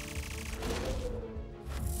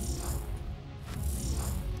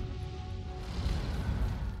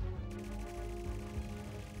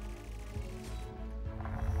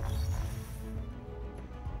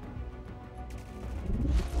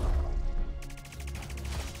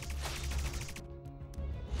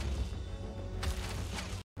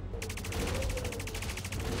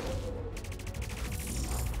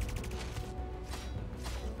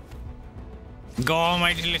 Go,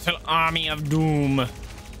 mighty little army of doom.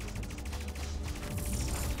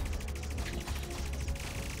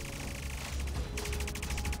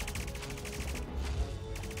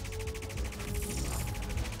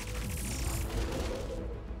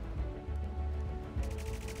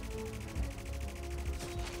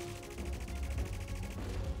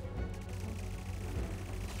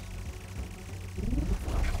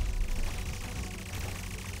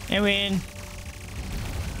 I win.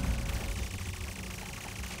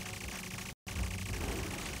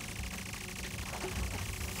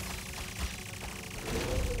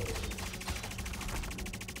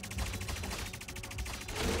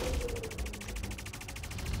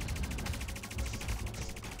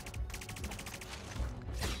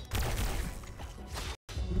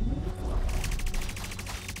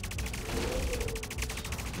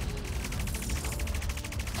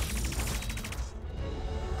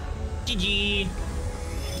 GG.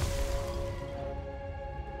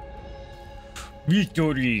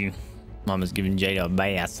 Victory. Mama's giving Jada a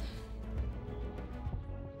bath.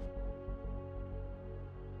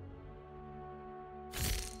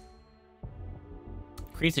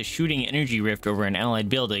 Creates a shooting energy rift over an allied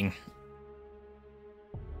building.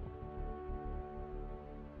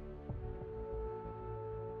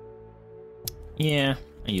 Yeah,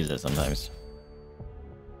 I use that sometimes.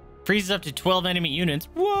 Freezes up to 12 enemy units.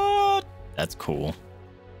 What? That's cool.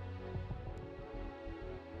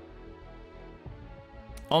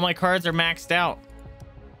 All my cards are maxed out.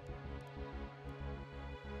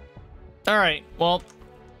 All right, well.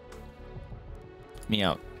 Me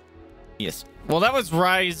out. Yes. Well, that was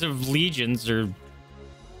Rise of Legions, or...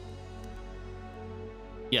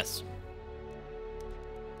 Yes.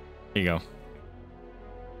 There you go.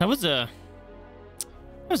 That was an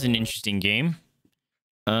interesting game.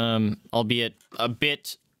 Albeit a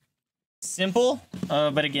bit simple,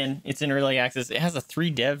 but again, it's in early access. It has a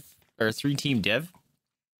 3-team dev,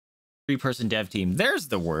 3-person dev team. There's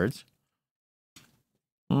the words.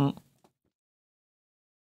 I've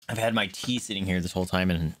had my tea sitting here this whole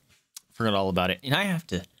time and forgot all about it, and I have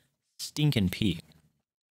to stink and pee.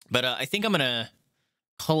 But I think I'm gonna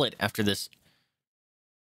call it after this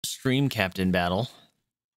stream captain battle,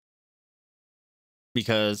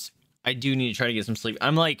 because I do need to try to get some sleep.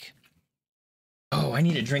 I'm like, oh, I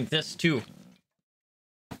need to drink this too.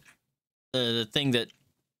 the thing that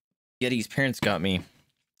Yeti's parents got me.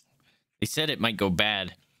 They said it might go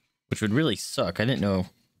bad, which would really suck. I didn't know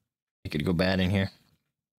it could go bad in here.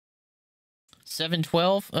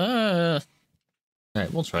 712? All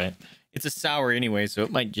right, we'll try it. It's a sour anyway, so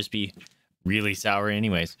it might just be really sour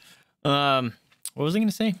anyways. What was I going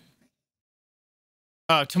to say?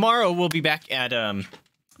 Tomorrow we'll be back at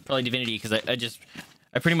probably Divinity, because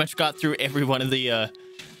I pretty much got through every one of the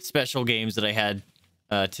special games that I had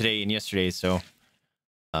today and yesterday, so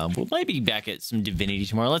we'll might be back at some Divinity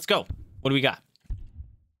tomorrow. Let's go. What do we got?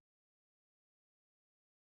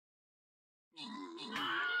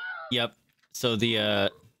 Yep. So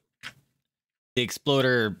the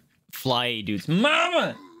exploder fly dudes.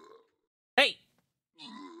 Mama! Hey!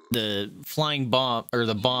 The flying bomb, or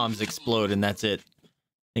the bombs explode, and that's it.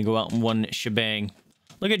 They go out in one shebang.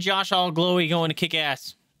 Look at Josh all glowy going to kick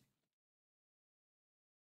ass.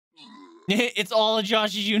 It's all of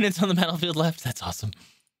Josh's units on the battlefield left. That's awesome.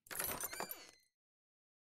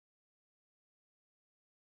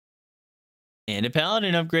 And a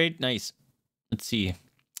paladin upgrade. Nice. Let's see.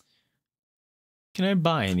 Can I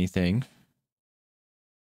buy anything?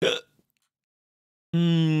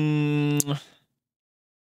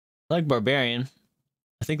 Like barbarian.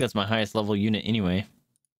 I think that's my highest level unit anyway.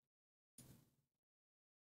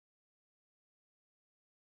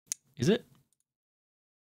 Is it?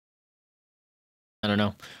 I don't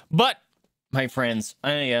know. But, my friends,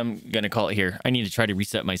 I am going to call it here. I need to try to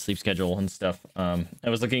reset my sleep schedule and stuff. I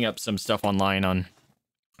was looking up some stuff online on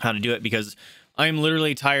how to do it because I'm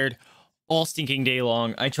literally tired all stinking day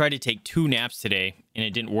long. I tried to take 2 naps today and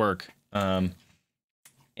it didn't work. And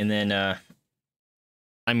then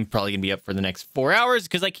I'm probably going to be up for the next 4 hours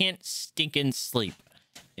because I can't stinking sleep.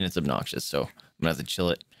 And it's obnoxious, so I'm going to have to chill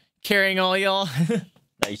it. Carrying all y'all.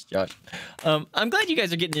 Nice, Josh. I'm glad you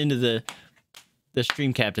guys are getting into the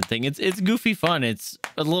stream captain thing. It's goofy fun. It's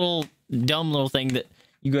a little dumb little thing that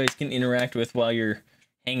you guys can interact with while you're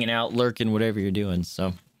hanging out, lurking, whatever you're doing.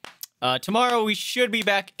 So tomorrow we should be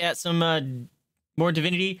back at some more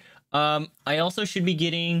Divinity. I also should be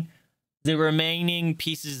getting the remaining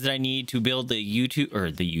pieces that I need to build the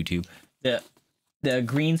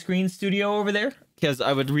green screen studio over there, because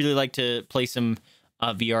I would really like to play some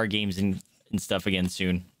VR games and stuff again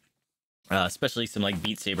soon, especially some like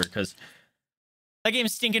Beat Saber, because that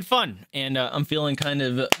game's stinking fun, and I'm feeling kind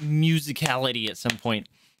of musicality at some point.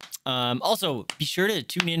 Also, be sure to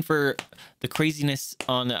tune in for the craziness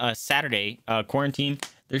on Saturday, quarantine.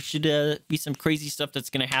 There should be some crazy stuff that's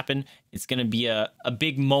going to happen. It's going to be a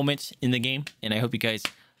big moment in the game, and I hope you guys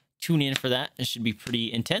tune in for that. It should be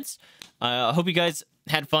pretty intense. I hope you guys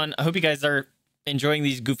had fun. I hope you guys are enjoying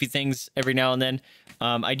these goofy things every now and then.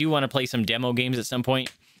 I do want to play some demo games at some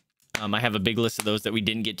point. I have a big list of those that we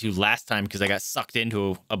didn't get to last time because I got sucked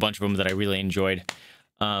into a bunch of them that I really enjoyed.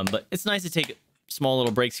 But it's nice to take small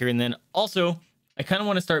little breaks here and then. Also, I kind of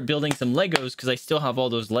want to start building some Legos because I still have all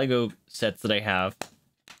those Lego sets that I have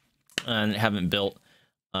and haven't built.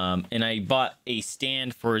 And I bought a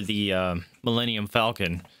stand for the Millennium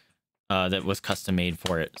Falcon that was custom made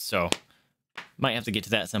for it. So might have to get to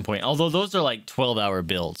that at some point. Although those are like 12-hour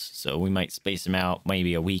builds, so we might space them out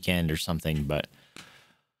maybe a weekend or something. But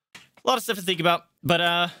a lot of stuff to think about. But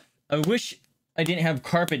I wish I didn't have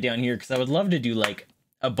carpet down here because I would love to do like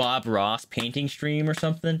a Bob Ross painting stream or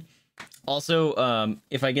something. Also,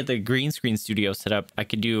 if I get the green screen studio set up, I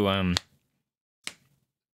could do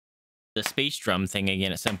the space drum thing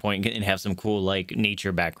again at some point and have some cool like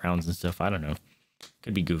nature backgrounds and stuff. I don't know.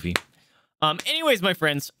 Could be goofy. Anyways, my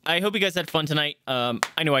friends, I hope you guys had fun tonight.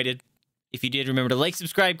 I know I did. If you did, remember to like,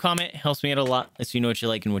 subscribe, comment. It helps me out a lot, so you know what you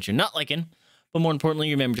like and what you're not liking. But more importantly,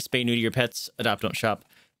 remember to spay new to your pets, adopt, don't shop,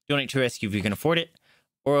 donate to rescue if you can afford it,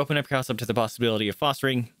 or open up your house up to the possibility of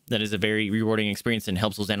fostering. That is a very rewarding experience and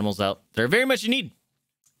helps those animals out that are very much in need.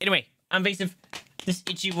 Anyway, I'm Vaesive. This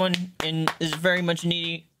itchy one and is very much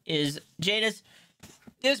needy is Jada's.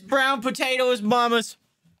 This brown potato is Mama's.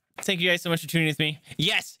 Thank you guys so much for tuning with me.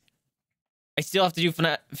 Yes! I still have to do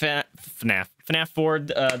FNAF 4.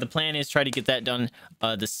 The plan is try to get that done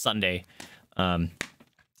this Sunday.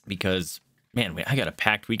 Because, man, I got a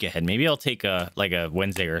packed week ahead. Maybe I'll take like a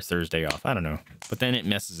Wednesday or a Thursday off. I don't know. But then it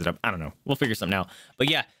messes it up. I don't know. We'll figure something out. But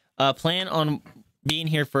yeah, plan on being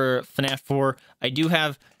here for FNAF 4. I do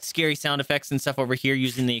have scary sound effects and stuff over here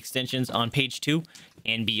using the extensions on page 2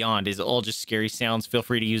 and beyond. Is all just scary sounds. Feel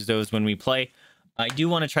free to use those when we play. I do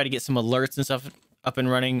want to try to get some alerts and stuff up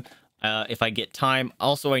and running if I get time.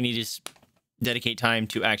 Also, I need to dedicate time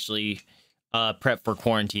to actually prep for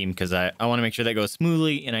quarantine because I want to make sure that goes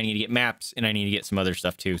smoothly, and I need to get maps, and I need to get some other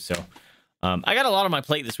stuff too. So I got a lot on my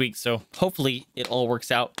plate this week, so hopefully it all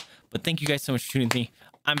works out. But thank you guys so much for tuning in.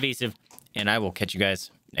 I'm Vaesive, and I will catch you guys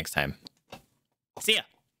next time. See ya.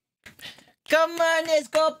 Come on, let's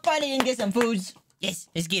go party and get some foods. Yes,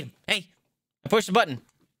 let's get them. Hey, I pushed the button.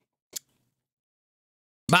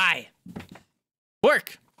 Bye.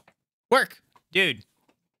 Work. Work. Dude.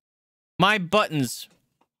 My buttons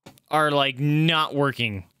are like not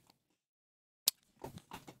working.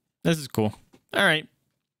 This is cool. All right.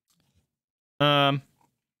 Now?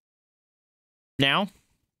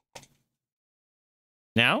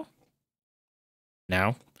 Now?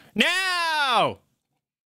 Now? Now!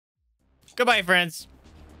 Goodbye, friends.